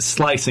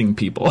slicing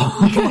people.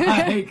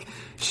 Like,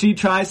 she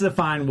tries to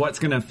find what's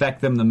going to affect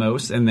them the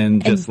most and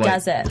then just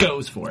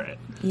goes for it.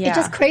 Yeah. It's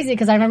just crazy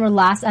because I remember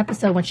last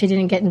episode when she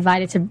didn't get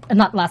invited to,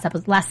 not last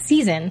episode, last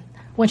season,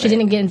 when she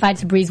didn't get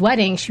invited to Bree's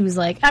wedding, she was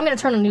like, I'm going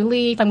to turn a new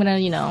leaf, I'm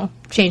going to,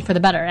 change for the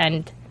better.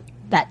 And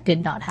that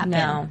did not happen.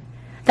 No.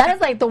 That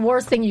is like the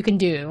worst thing you can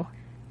do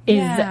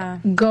is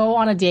go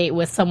on a date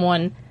with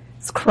someone's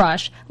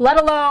crush, let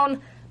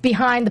alone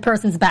behind the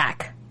person's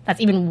back. That's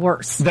even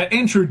worse. That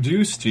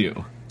introduced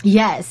you.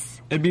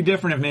 Yes. It'd be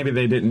different if maybe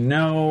they didn't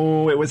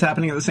know it was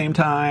happening at the same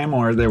time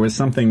or there was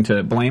something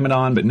to blame it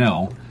on, but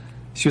no.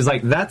 She was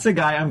like, that's a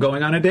guy I'm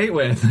going on a date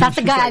with. That's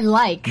a guy I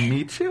like.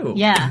 Me too.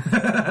 Yeah.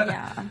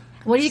 Yeah.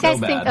 What do you guys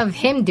think of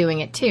him doing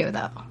it too,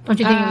 though? Don't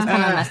you think it was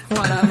kind of messed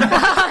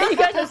up? You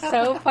guys are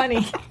so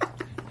funny.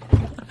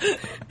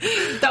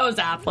 Those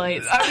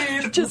athletes.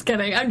 I mean, just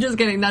kidding. I'm just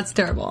kidding. That's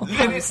terrible.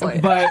 Honestly.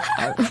 But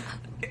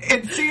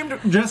it seemed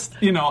just,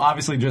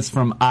 obviously just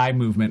from eye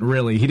movement,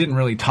 really. He didn't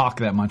really talk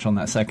that much on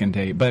that second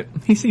date, but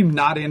he seemed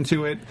not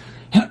into it.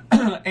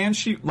 And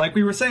she, like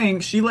we were saying,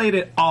 she laid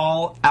it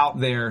all out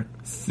there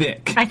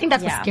thick. I think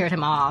that's what scared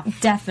him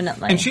off.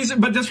 Definitely.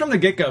 And but just from the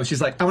get-go,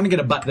 she's like, I want to get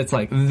a butt that's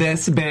like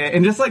this big.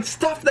 And just like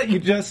stuff that you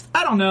just,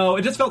 I don't know,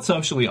 it just felt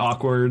socially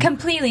awkward.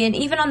 Completely. And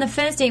even on the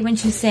first date when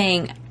she's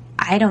saying,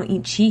 I don't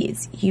eat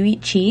cheese. You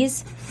eat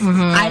cheese?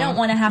 Mm-hmm. I don't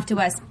want to have to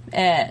wear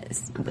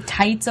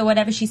tights or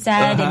whatever she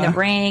said in the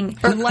ring.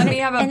 Or let me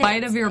have a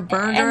bite of your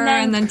burger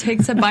and then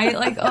takes a bite.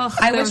 Like, ugh,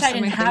 I wish I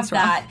didn't have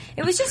that.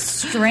 It was just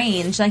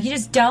strange. Like, you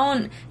just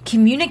don't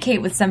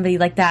communicate with somebody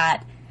like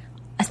that,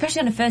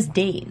 especially on a first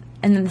date.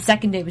 And then the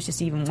second date was just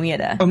even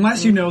weirder.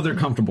 Unless you know they're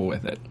comfortable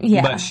with it.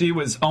 Yeah. But she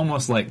was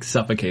almost like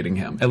suffocating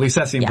him. At least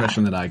that's the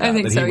impression that I got. I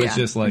think that he was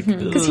just like...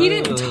 Because he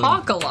didn't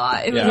talk a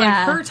lot. It was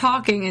like her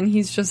talking and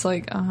he's just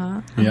like,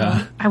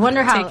 Yeah. I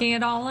wonder how... Taking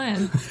it all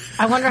in.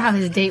 I wonder how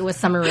his date with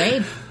Summer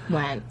Rae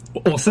went.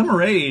 Well, Summer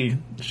Rae,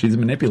 she's a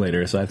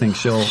manipulator, so I think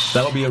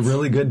that'll be a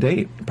really good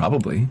date,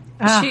 probably.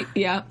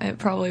 Yeah, it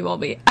probably will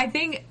be. I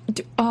think...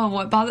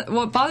 what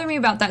bothered me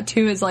about that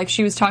too is like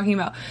she was talking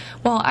about,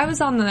 well, I was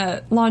on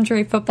the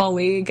Lingerie Football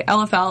League,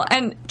 LFL,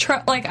 and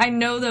I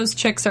know those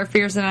chicks are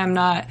fierce and I'm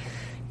not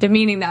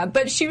demeaning that,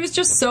 but she was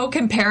just so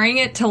comparing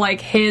it to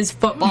like his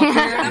football career,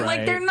 and I'm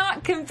like, they're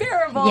not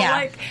comparable. Yeah.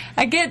 Like,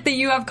 I get that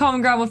you have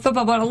common ground with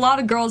football, but a lot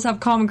of girls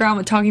have common ground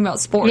with talking about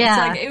sports. Yeah.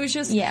 Like, it was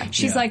just,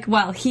 she's like,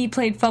 well, he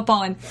played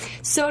football and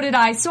so did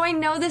I, so I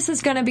know this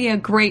is going to be a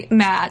great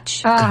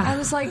match. I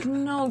was like,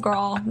 no,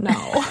 girl,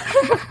 no.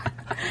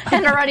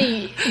 And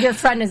already your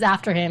friend is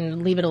after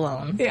him. Leave it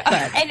alone. Yeah.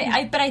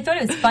 But I thought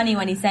it was funny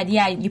when he said,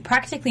 yeah, you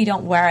practically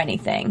don't wear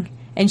anything.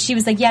 And she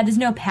was like, yeah, there's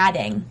no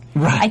padding.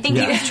 Right. I think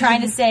he was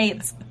trying to say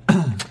it's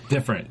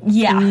different.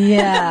 Yeah.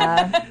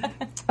 Yeah.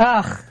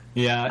 Ugh.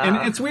 Yeah.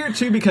 And it's weird,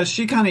 too, because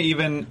she kind of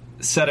even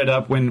set it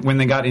up when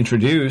they got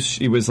introduced.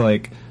 She was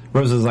like...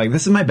 Rose was like,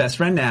 this is my best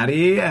friend,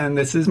 Natty, and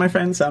this is my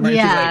friend, Summer.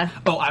 Yeah. She's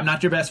like, oh, I'm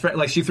not your best friend.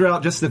 Like, she threw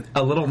out just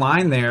a little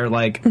line there,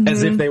 like,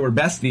 as if they were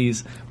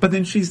besties. But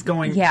then she's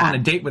going on a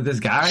date with this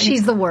guy.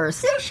 She's the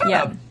worst. Yeah, shut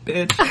up,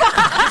 bitch.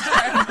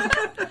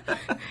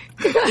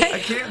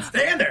 I can't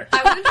stand her.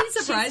 I wouldn't be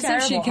surprised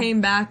if she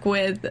came back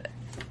with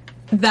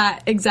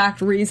that exact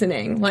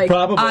reasoning. Like,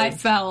 probably. I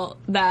felt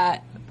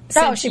that...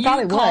 Since she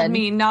probably called would.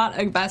 me not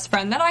a best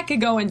friend, that I could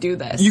go and do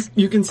this.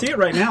 You can see it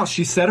right now.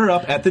 She set her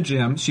up at the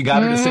gym. She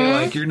got her to say,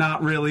 like, you're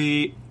not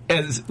really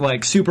as,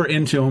 like, super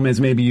into him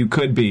as maybe you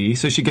could be.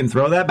 So she can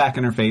throw that back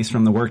in her face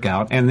from the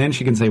workout. And then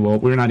she can say, well,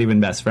 we're not even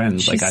best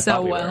friends like I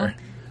thought we were.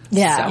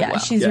 Yeah.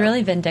 She's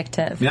really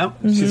vindictive. Yep.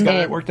 She's got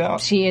it worked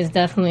out. She is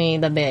definitely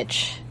the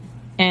bitch.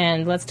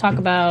 And let's talk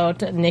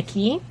about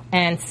Nikki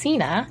and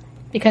Cena,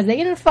 because they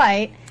get in a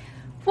fight.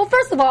 Well,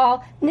 first of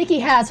all, Nikki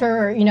has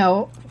her,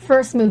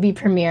 first movie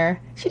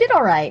premiere. She did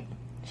all right.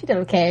 She did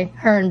okay.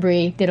 Her and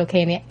Brie did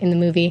okay in the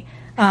movie.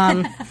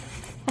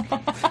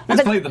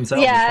 They played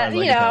themselves.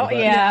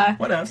 Yeah,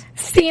 What else?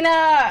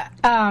 Cena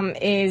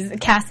is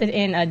casted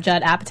in a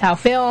Judd Apatow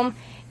film,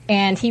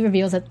 and he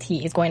reveals that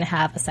he is going to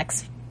have a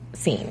sex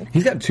scene.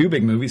 He's got 2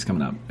 big movies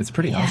coming up. It's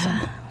pretty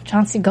awesome.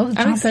 John Cena goes.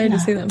 I'm excited to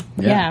see them.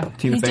 Yeah.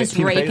 He's just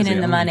raking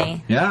in the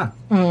money. Yeah.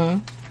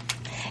 Mm.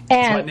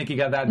 That's why And Nikki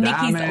got that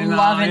Nikki's diamond.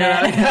 loving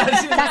it.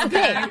 that's the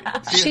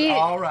thing. She's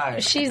all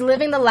right. She's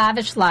living the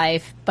lavish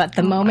life, but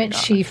the moment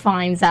she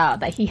finds out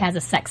that he has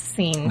a sex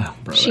scene,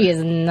 she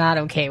is not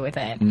okay with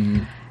it.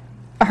 Mm.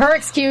 Her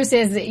excuse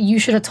is, you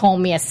should have told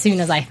me as soon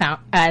as I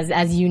found,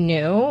 as you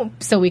knew,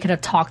 so we could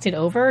have talked it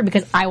over,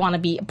 because I want to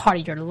be a part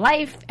of your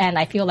life, and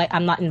I feel like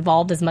I'm not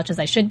involved as much as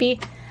I should be.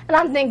 And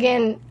I'm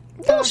thinking,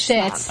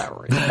 bullshit.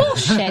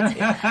 Bullshit.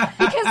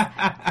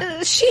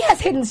 Because she has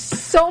hidden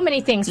so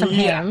many things from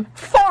him,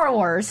 far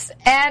worse.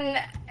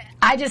 And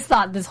I just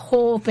thought this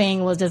whole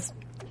thing was just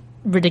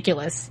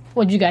ridiculous.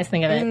 What did you guys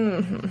think of it?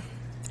 Mm-hmm.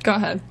 Go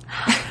ahead.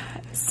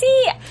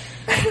 See,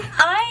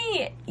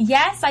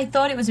 I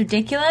thought it was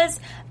ridiculous,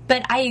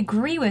 but I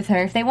agree with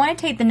her. If they want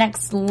to take the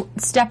next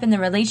step in the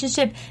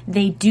relationship,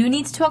 they do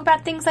need to talk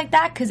about things like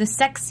that, because a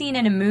sex scene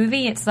in a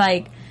movie, it's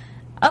like,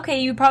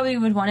 okay, you probably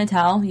would want to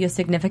tell your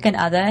significant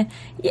other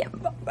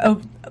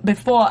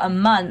before a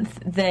month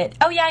that,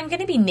 oh yeah, I'm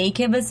going to be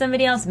naked with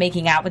somebody else,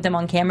 making out with them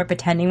on camera,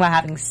 pretending we're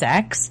having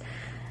sex.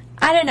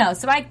 I don't know.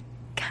 So I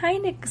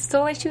kind of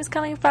saw where she was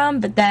coming from,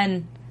 but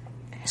then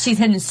she's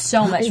hidden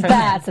so much from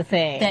That's him the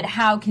thing. that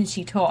how can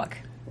she talk?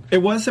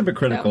 It was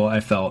hypocritical,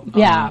 I felt.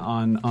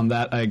 On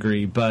that, I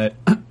agree. But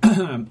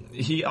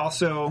he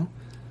also,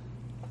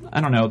 I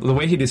don't know, the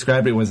way he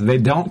described it was they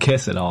don't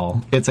kiss at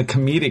all. It's a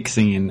comedic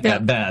scene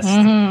at best.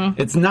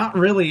 It's not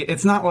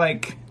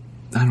like,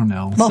 I don't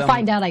know. We'll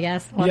find out, I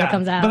guess, when it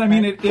comes out. But I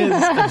mean, it is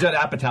a Judd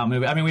Apatow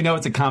movie. I mean, we know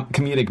it's a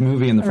comedic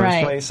movie in the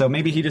first place, so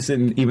maybe he just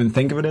didn't even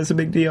think of it as a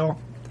big deal.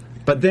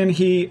 But then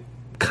he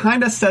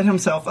kind of set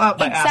himself up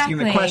by asking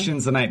the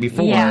questions the night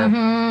before.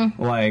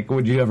 Like,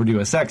 would you ever do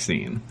a sex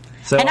scene?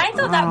 So, and I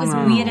thought that was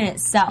weird in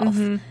itself.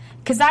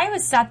 Because I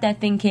was sat there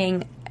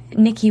thinking,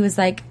 Nikki was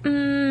like,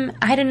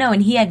 I don't know,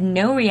 and he had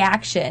no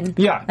reaction.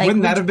 Yeah, like,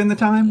 wouldn't that have been the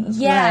time?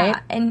 Yeah,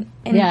 Right. and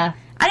I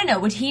don't know,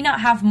 would he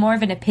not have more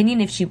of an opinion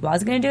if she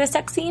was going to do a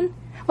sex scene?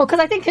 Well, because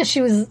I think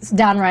she was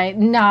downright,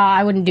 no,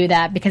 I wouldn't do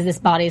that because this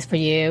body is for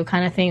you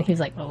kind of thing. He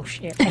was like, oh,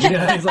 shit.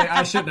 Yeah, he's like,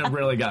 I shouldn't have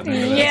really gotten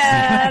into this.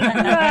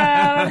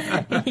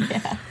 Yeah.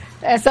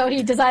 So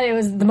he decided it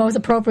was the most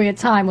appropriate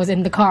time was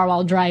in the car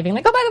while driving.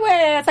 Like, oh, by the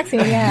way, sexy.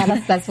 Yeah,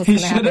 that's what's going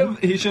to happen.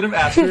 He should have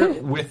asked her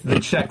with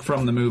the check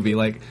from the movie,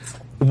 like,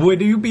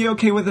 would you be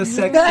okay with a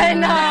sex scene? I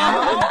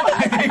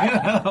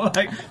know.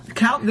 Like,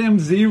 count them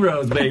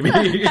zeros, baby.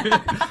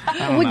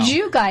 Would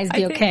you guys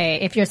be okay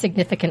if your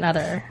significant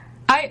other?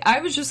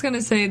 I was just going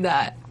to say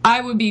that I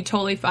would be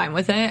totally fine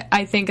with it.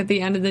 I think at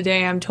the end of the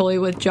day, I'm totally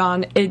with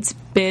John. It's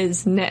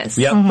business.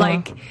 Yep.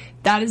 Like,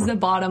 that is the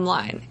bottom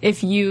line.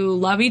 If you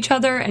love each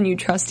other and you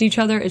trust each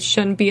other, it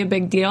shouldn't be a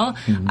big deal.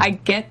 I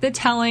get the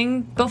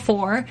telling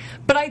before,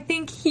 but I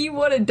think he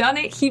would have done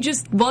it. He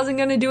just wasn't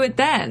going to do it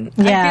then.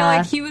 Yeah. I feel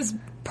like he was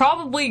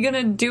probably going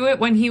to do it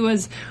when he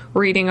was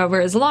reading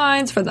over his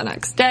lines for the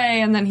next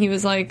day, and then he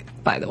was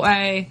like, by the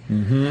way,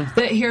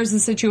 that here's the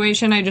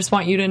situation. I just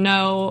want you to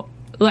know,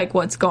 like,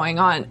 what's going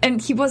on.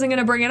 And he wasn't going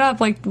to bring it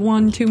up, like,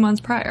 1-2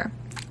 months prior.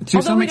 To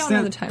Although some we extent,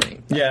 don't know the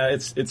timing. Yeah,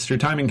 it's true.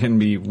 Timing can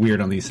be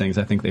weird on these things.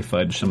 I think they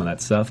fudge some of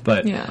that stuff,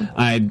 but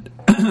Yeah.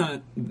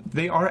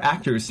 they are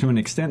actors to an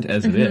extent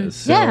as it is.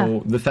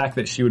 So the fact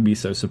that she would be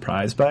so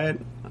surprised by it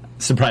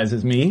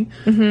surprises me.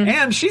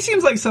 And she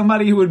seems like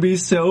somebody who would be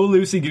so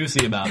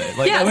loosey-goosey about it.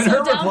 Like, when her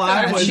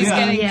reply was, she's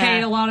getting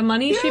paid a lot of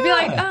money, she'd be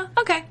like, oh,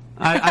 okay.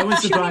 I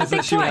was surprised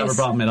that she would have a twice.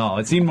 problem at all.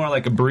 It seemed more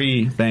like a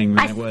Brie thing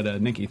than it would a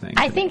Nikki thing.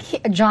 I think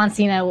John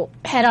Cena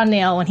head on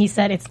nail when he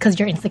said it's because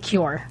you're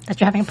insecure that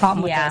you're having a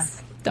problem with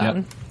this. Done.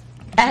 Yep.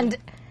 And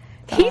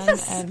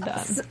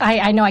he's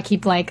I know I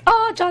keep like,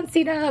 oh, John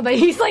Cena, but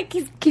he's like,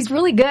 he's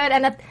really good.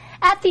 And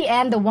at the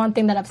end, the one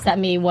thing that upset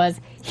me was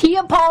he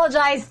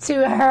apologized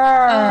to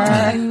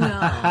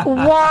her.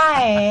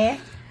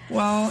 Why?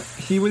 Well,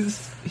 he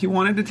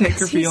wanted to take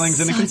her feelings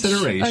into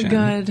consideration. A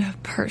good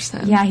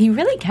person. Yeah, he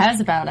really cares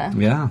about her.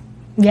 Yeah.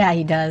 Yeah,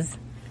 he does.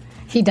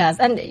 He does.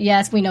 And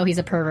yes, we know he's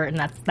a pervert,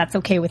 and that's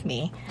okay with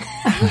me.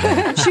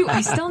 Shoot,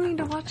 I still need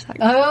to watch that.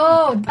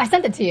 Oh, I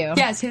sent it to you.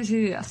 Yes.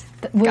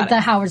 With the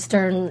Howard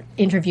Stern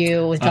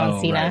interview with John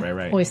Cena.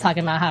 Right. Always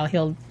talking about how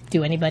he'll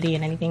do anybody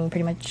and anything,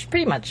 pretty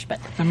much. But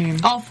I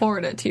mean, I'll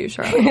forward it to you,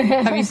 Charlotte.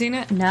 Have you seen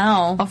it?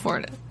 No. I'll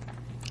forward it.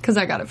 Because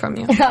I got it from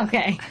you.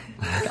 okay.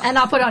 And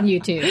I'll put it on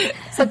YouTube.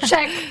 So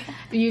check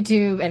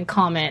YouTube and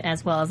comment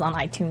as well as on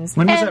iTunes.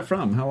 when was that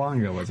from? How long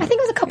ago was it? I think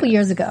it was a couple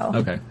years ago.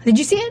 Okay. Did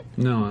you see it?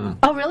 No.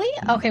 Oh, really?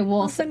 Okay,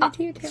 well, I'll send it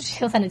to you, too.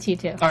 He'll send it to you,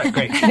 too. All right,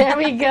 great. There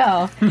we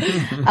go.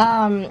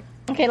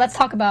 Okay, let's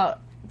talk about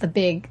the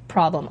big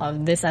problem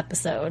of this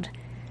episode.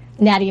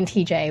 Natty and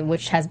TJ,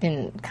 which has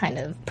been kind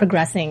of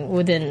progressing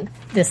within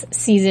this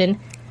season.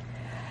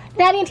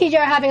 Natty and TJ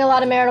are having a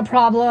lot of marital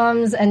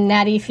problems, and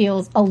Natty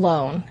feels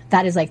alone.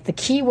 That is like the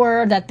key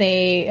word that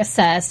they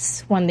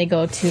assess when they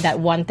go to that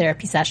one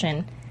therapy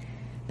session.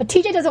 But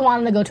TJ doesn't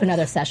want him to go to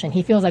another session.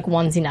 He feels like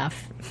one's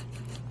enough.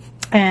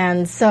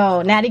 And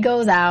so Natty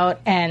goes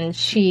out, and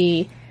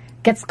she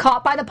gets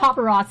caught by the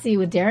paparazzi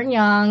with Darren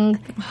Young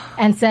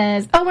and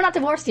says, oh, we're not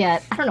divorced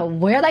yet. I don't know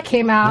where that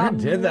came out.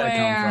 Where did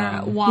that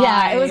come from? Why?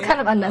 Yeah, it was kind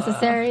of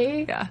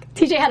unnecessary. Yeah.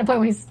 TJ had a point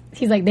where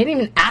he's like, they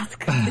didn't even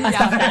ask us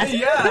about that.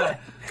 Yeah.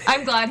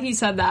 I'm glad he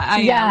said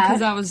that. Yeah. Because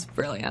that was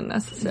really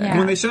unnecessary. Yeah.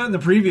 When they showed it in the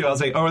preview, I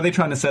was like, oh, are they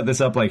trying to set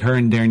this up like her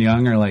and Darren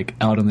Young are like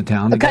out on the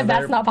town Because together?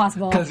 that's not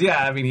possible. Because,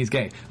 yeah, I mean, he's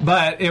gay.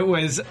 But it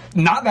was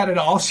not that at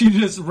all. She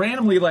just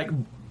randomly, like,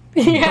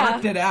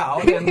 barked it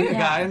out. And the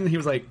guy, and he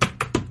was like,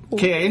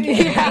 okay.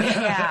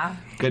 Yeah.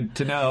 Good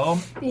to know.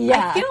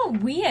 Yeah. I feel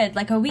weird.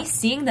 Like, are we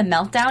seeing the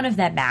meltdown of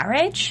their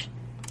marriage?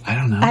 I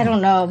don't know. I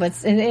don't know, but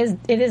it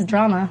is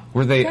drama.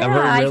 Were they Yeah, ever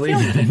I really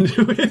feel-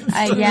 into it?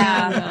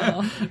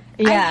 Yeah. Yeah.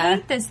 I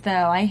hate this,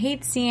 though. I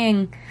hate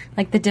seeing,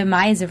 like, the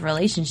demise of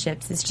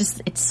relationships.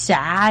 It's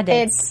sad.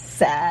 It's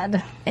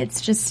sad.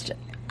 It's just...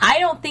 I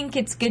don't think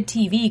it's good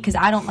TV because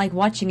I don't like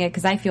watching it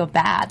because I feel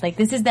bad. Like,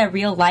 this is their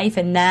real life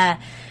and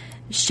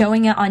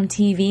showing it on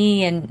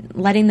TV and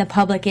letting the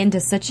public into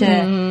such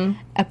a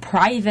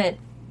private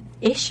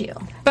issue.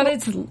 But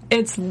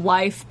it's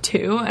life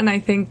too, and I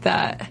think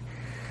that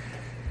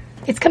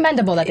it's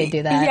commendable that they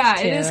do that. Yeah,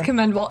 too. it is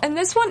commendable. And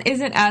this one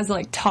isn't as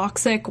like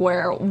toxic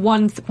where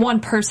one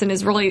person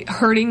is really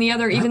hurting the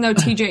other, even though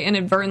TJ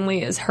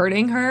inadvertently is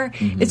hurting her.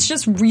 It's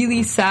just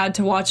really sad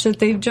to watch that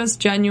they've just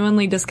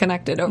genuinely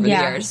disconnected over the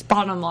years.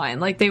 Bottom line,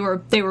 like they were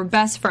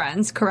best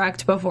friends,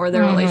 correct, before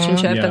their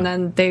relationship, and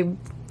then they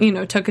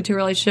took it to a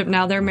relationship.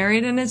 Now they're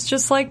married, and it's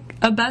just like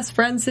a best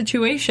friend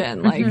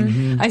situation. Like,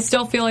 I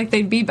still feel like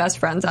they'd be best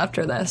friends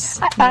after this.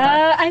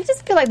 I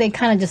just feel like they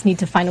kind of just need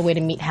to find a way to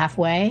meet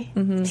halfway.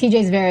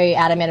 TJ's very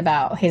adamant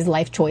about his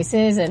life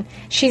choices, and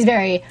she's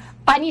very,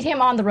 I need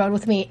him on the road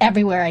with me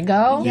everywhere I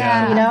go.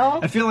 Yeah.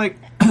 I feel like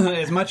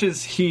as much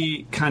as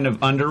he kind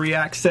of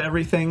underreacts to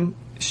everything,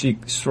 she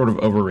sort of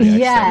overreacts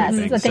to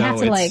everything. But they have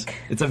to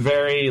it's a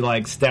very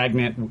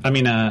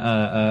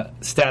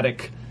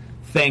static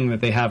thing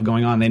that they have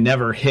going on. They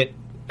never hit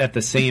at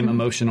the same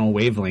emotional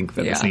wavelength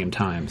at the same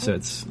time. So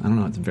it's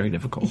very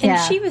difficult.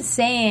 And she was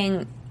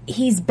saying,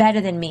 he's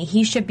better than me.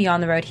 He should be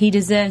on the road. He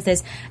deserves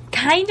this.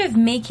 Kind of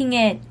making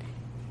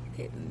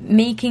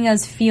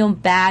us feel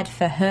bad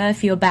for her,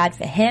 feel bad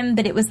for him.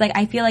 But it was like,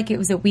 I feel like it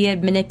was a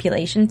weird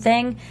manipulation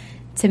thing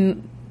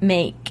to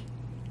make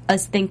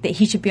us think that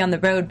he should be on the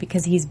road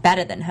because he's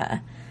better than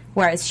her.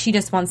 Whereas she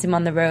just wants him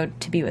on the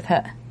road to be with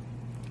her.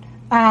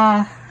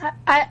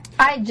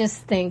 I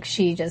just think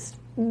she's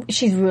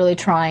really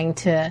trying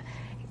to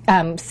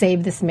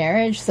save this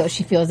marriage, so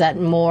she feels that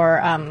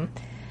more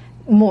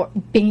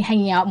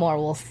hanging out more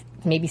will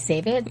maybe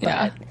save it.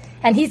 But,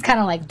 and he's kind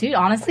of like, dude,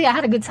 honestly, I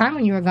had a good time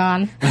when you were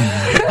gone.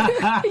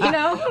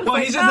 Well,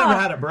 he's just never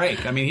had a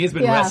break. I mean, he's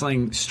been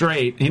wrestling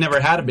straight. He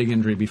never had a big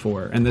injury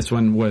before, and this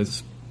one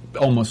was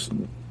almost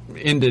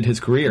ended his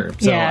career.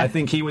 So I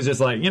think he was just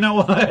like, you know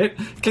what?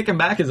 Kicking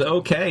back is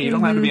okay. You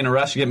don't have to be in a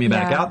rush to get me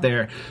back out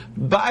there.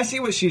 But I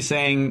see what she's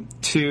saying,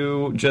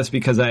 too, just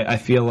because I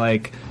feel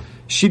like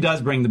she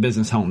does bring the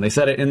business home. They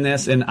said it in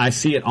this, and I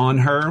see it on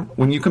her.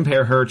 When you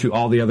compare her to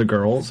all the other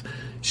girls,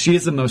 she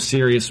is the most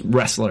serious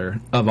wrestler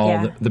of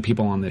all the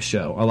people on this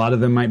show. A lot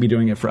of them might be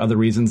doing it for other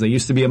reasons. They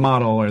used to be a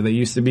model, or they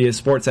used to be a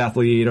sports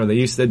athlete, or they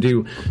used to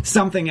do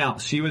something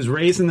else. She was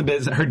raised in the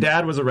business. Her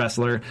dad was a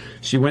wrestler.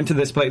 She went to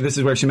this place. This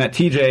is where she met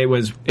TJ,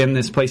 was in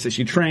this place that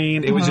she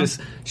trained. It was just,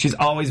 she's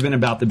always been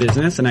about the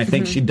business, and I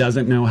think she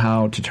doesn't know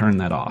how to turn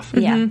that off.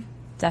 Yeah,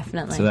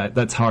 definitely. So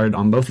that's hard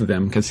on both of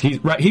them, because he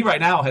right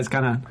now has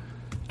kind of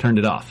turned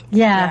it off.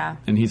 Yeah.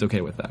 And he's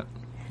okay with that.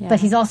 Yeah. But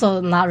he's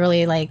also not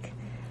really like...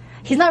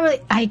 He's not really...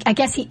 I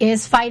guess he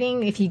is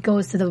fighting if he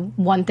goes to the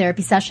one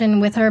therapy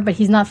session with her, but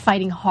he's not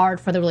fighting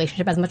hard for the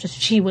relationship as much as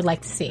she would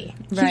like to see.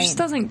 He just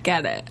doesn't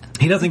get it.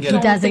 He doesn't get it.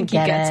 He doesn't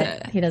get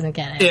it. He doesn't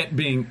get it. It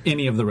being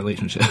any of the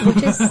relationship.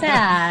 Which is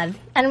sad.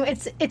 And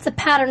it's a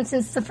pattern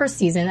since the first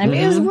season. I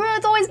mean,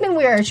 it's always been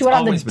weird. She went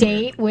on the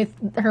date with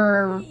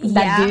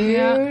that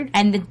dude.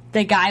 And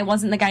the guy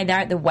wasn't the guy there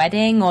at the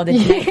wedding or the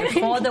day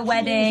before the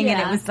wedding. And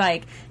it was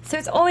like... So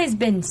it's always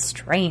been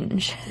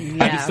strange.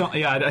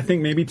 I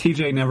think maybe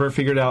TJ never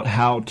figured out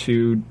how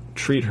to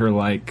treat her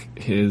like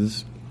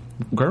his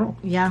girl.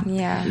 Yeah.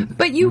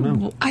 But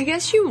I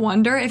guess you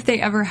wonder if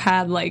they ever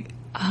had like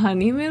a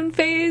honeymoon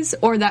phase,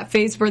 or that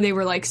phase where they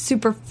were like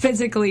super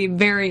physically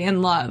very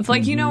in love.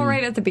 Like,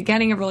 right at the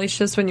beginning of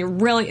relationships when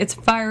it's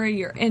fiery,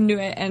 you're into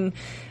it, and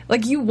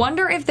like you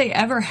wonder if they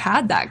ever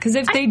had that. Because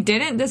if they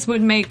didn't, this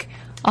would make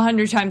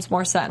 100 times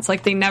more sense.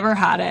 Like, they never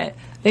had it.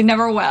 They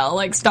never will.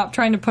 Like, stop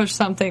trying to push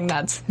something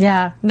that's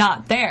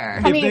not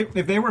there.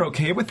 If they were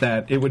okay with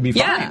that, it would be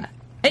fine.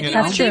 And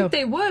you would think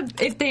they would.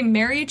 If they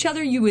marry each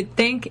other, you would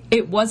think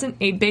it wasn't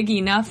a big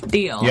enough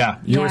deal. Yeah.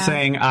 You were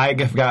saying, I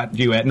got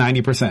you at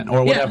 90%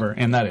 or whatever,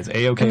 and that is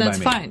A-okay by me. And that's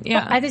fine,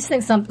 yeah. I just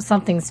think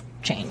something's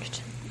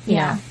changed.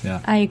 Yeah.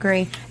 I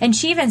agree. And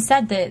she even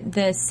said that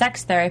the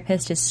sex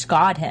therapist has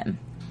scarred him.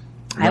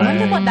 I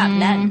wonder what that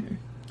meant.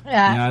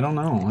 Yeah, I don't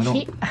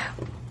know.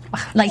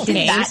 Like, did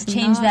that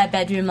change their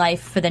bedroom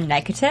life for the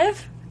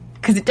negative?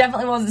 Because it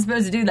definitely wasn't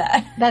supposed to do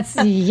that.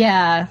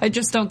 I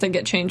just don't think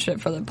it changed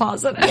it for the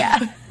positive. Yeah.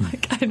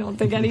 Like, I don't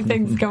think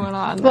anything's going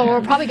on Well, there.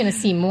 we're probably going to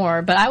see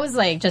more, but I was,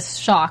 like,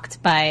 just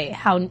shocked by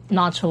how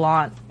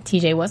nonchalant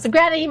TJ was. So,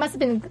 granted, he must have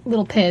been a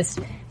little pissed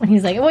when he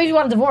was like, well, if you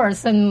want a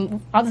divorce,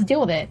 then I'll just deal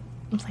with it.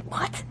 I was like,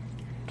 what?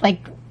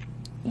 Like,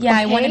 yeah,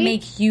 I want to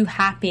make you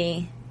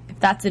happy. If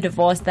that's a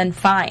divorce, then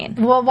fine.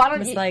 Well, why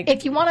don't you,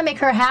 if you want to make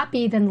her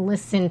happy, then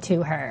listen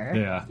to her.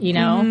 Yeah. You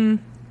know?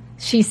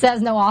 She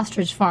says no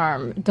ostrich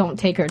farm. Don't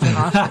take her to an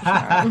ostrich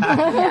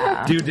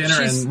farm. Do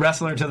dinner and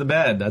wrestle her to the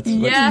bed.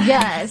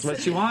 That's what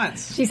she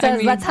wants. She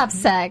says, let's have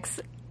sex.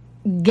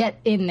 Get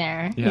in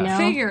there. Yeah. You know?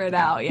 Figure it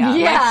out,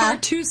 Like,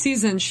 for 2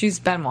 seasons, she's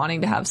been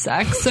wanting to have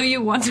sex. So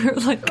you wonder,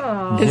 like,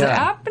 is it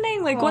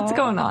happening? Like, what's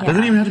going on?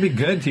 Doesn't even have to be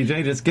good,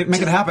 TJ. Just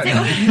make it happen.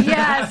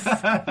 Yes.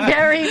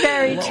 Very,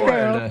 very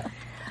true.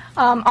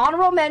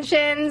 Honorable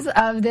mentions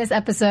of this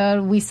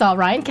episode. We saw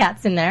Ryan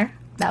Katz in there.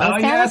 That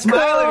was kind of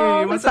Smiley.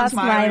 cool. What's up,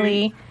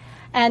 Smiley?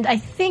 And I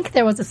think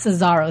there was a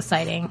Cesaro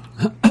sighting.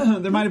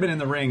 There might have been in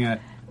the ring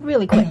at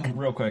Really quick.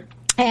 real quick.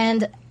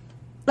 And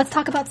let's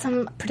talk about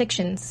some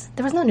predictions.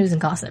 There was no news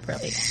and gossip,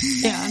 really.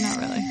 Yeah, not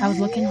really. I was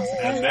looking, I was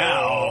like, And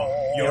now,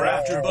 your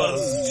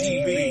AfterBuzz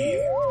TV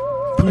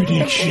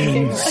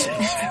Predictions.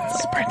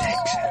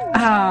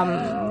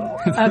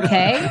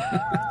 okay.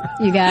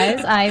 You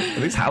guys, Are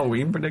these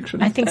Halloween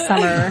predictions? I think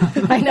Summer,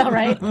 I know,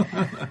 right?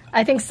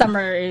 I think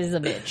Summer is a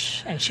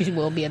bitch, and she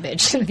will be a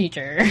bitch in the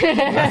future.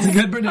 That's a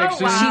good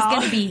prediction. She's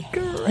going to be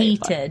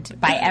hated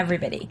by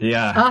everybody.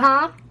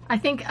 Yeah. I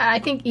think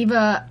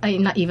Eva,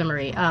 not Eva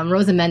Marie,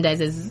 Rosa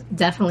Mendez is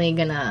definitely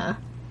gonna.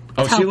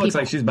 Oh, tell she looks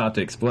people. like she's about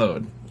to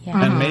explode.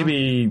 Yeah. And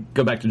maybe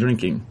go back to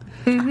drinking.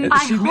 She I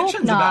hope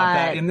mentions about not.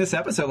 that in this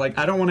episode. Like,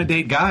 I don't want to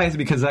date guys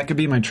because that could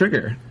be my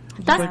trigger.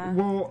 That's Like,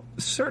 well,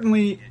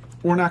 certainly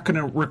we're not going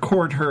to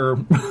record her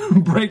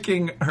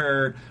breaking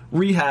her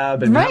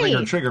rehab and having her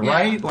Right. trigger, Yeah.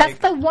 right? That's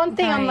the one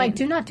thing I'm Right. like,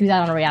 do not do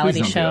that on a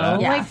reality Please don't do show.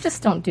 that. Yeah. Like,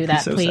 just don't do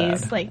that, so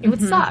please. sad. Like, it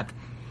would suck.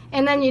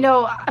 And then,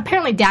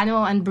 apparently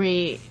Daniel and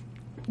Brie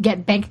get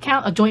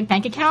a joint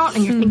bank account,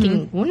 and you're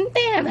thinking, wouldn't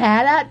they have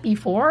had that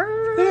before?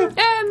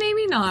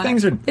 Maybe not.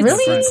 Things are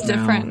Really? It's different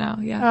different now.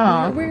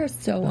 Yeah. Oh. We're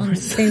so on the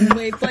same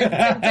wavelength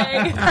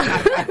today.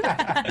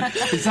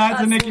 Besides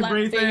the Nikki Us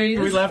Brie thing,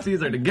 lefties. we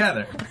lefties are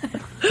together.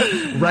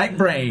 Right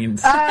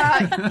brains.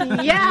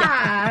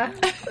 Yeah.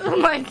 I'm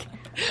like,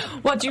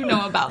 What do you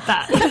know about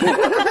that?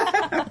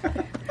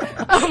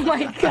 oh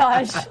my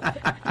gosh.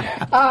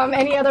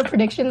 Any other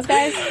predictions,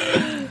 guys?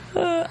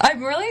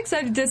 I'm really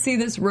excited to see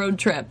this road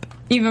trip.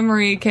 Eva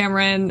Marie,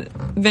 Cameron,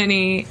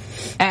 Vinny,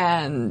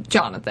 and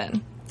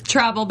Jonathan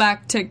travel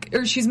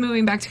or she's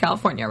moving back to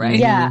California, right?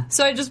 Yeah.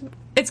 So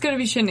it's going to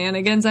be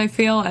shenanigans, I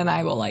feel, and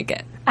I will like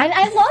it.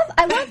 I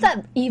love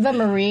that Eva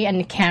Marie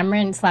and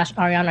Cameron /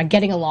 Ariana are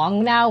getting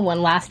along now,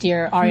 when last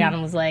year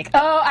Ariana was like,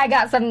 oh, I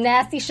got some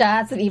nasty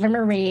shots of Eva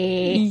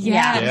Marie.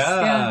 Yes.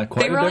 Yeah,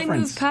 quite They a really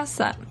difference. moved past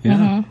that.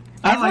 Yeah.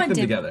 I like them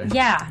did- together.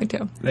 Yeah. Me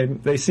too.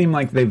 They seem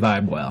like they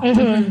vibe well.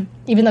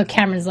 Even though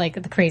Cameron's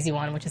like the crazy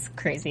one, which is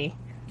crazy.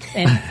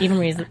 And Eva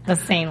Marie's the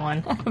sane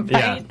one.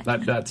 Yeah,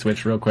 that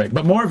switched real quick.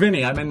 But more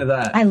Vinny, I'm into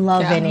that. I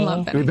love Yeah, Vinny. I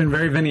love Vinny. We've been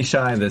very Vinny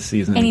shy this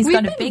season. And he's We've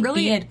got a been big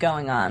really- beard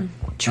going on.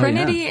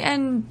 Trinity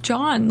and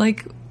John,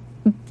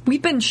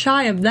 we've been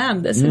shy of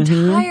them this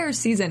entire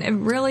season. It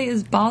really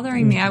is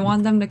bothering me. I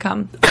want them to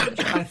come.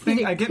 I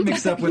think I get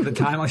mixed up with the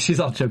timeline. She's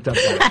all chipped up.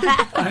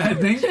 I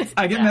think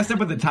I get messed up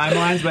with the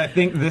timelines, but I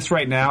think this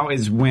right now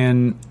is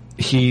when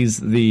he's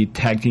the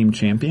tag team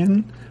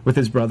champion with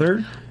his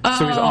brother.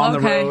 So he's on the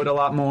okay. road a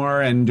lot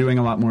more and doing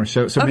a lot more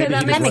shows. So Okay, maybe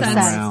that he just makes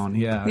wasn't sense. around.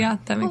 Yeah. Yeah,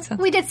 that makes sense.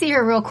 We did see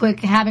her real quick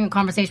having a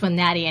conversation with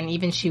Natty, and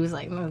even she was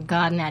like, oh,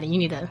 God, Natty, you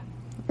need to...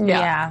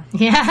 Yeah.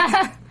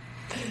 Yeah.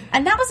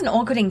 And that was an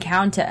awkward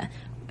encounter.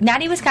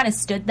 Natty was kind of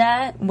stood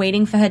there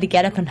waiting for her to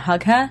get up and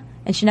hug her,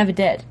 and she never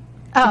did.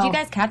 Oh. Did you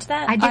guys catch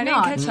that? I did I didn't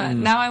not. catch that.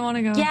 Now I want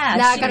to go. Yeah.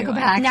 Now I she- gotta go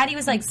back. Natty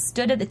was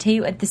stood at the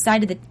table, at the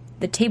side of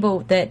the table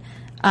that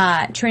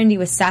Trinity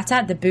was sat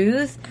at, the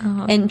booth,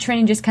 and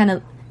Trinity just kind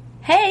of,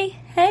 hey.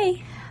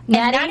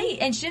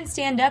 Natty? And she didn't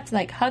stand up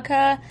to hug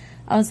her.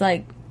 I was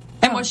like,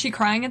 And was she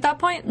crying at that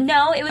point?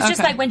 no, it was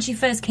just Okay. when she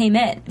first came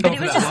in. But Oh, it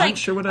for was that just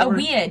lunch or a whatever?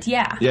 weird,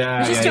 yeah. Yeah, It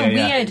was just yeah, a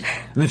yeah. weird,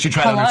 And then she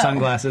tried on her Hello.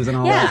 sunglasses and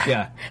all yeah. that.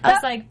 Yeah. I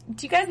was like,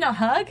 do you guys not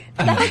hug?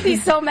 That would be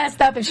so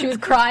messed up if she was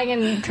crying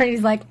and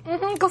Trinity's like,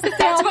 go sit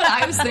down. That's what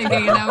I was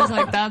thinking, and I was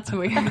like, that's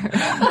weird.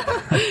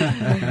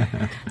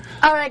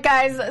 All right,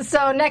 guys.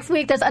 So next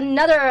week there's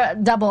another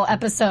double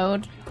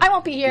episode. I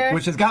won't be here.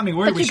 Which has got me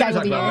worried. But We you should guys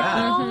talk will be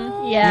about here.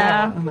 that.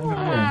 Yeah. I'm gonna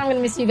I'm going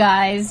to miss you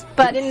guys.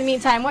 But in the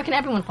meantime, where can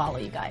everyone follow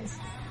you guys?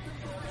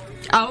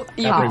 Oh,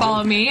 you can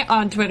follow me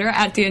on Twitter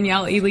at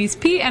Danielle Elise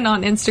P and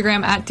on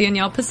Instagram at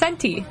Danielle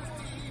Pacenti.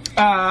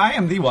 I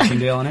am The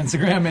Walkingdale on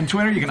Instagram and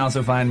Twitter. You can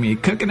also find me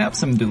cooking up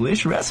some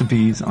delish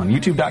recipes on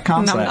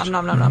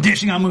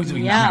youtube.com/dishing on movies.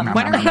 Yum.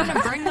 When are you going to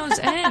bring those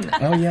in?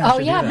 Oh, yeah. Oh,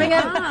 yeah. Bring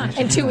it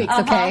in 2 weeks,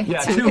 okay?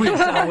 Yeah, 2 weeks.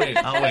 I'll wait.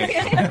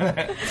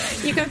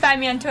 You can find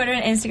me on Twitter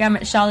and Instagram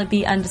at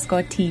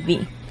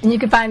CharlotteB_TV. And you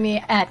can find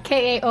me at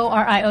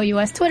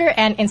KAORIOUS Twitter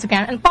and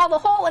Instagram, and follow the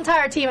whole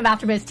entire team of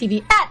AfterBuzz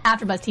TV at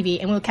AfterBuzz TV,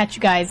 and we'll catch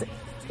you guys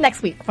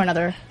next week for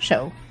another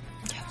show.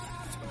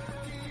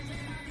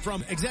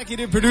 From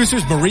executive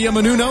producers Maria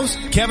Menounos,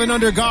 Kevin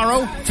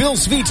Undergaro, Phil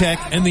Svitek,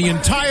 and the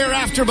entire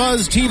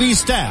AfterBuzz TV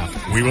staff,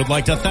 we would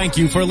like to thank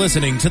you for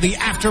listening to the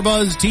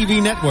AfterBuzz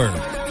TV network.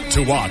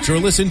 To watch or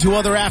listen to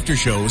other after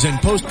shows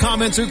and post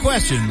comments or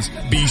questions,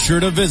 be sure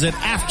to visit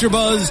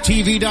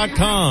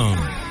AfterBuzzTV.com.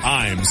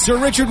 I'm Sir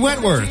Richard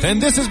Wentworth, and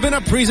this has been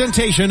a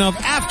presentation of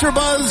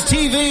AfterBuzz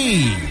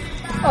TV.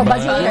 Oh,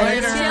 buzz you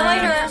later. See you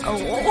later.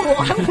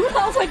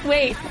 I was like,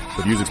 wait.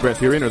 The views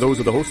expressed herein are those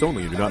of the hosts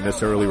only and do not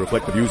necessarily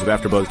reflect the views of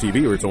AfterBuzz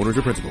TV or its owners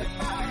or principals.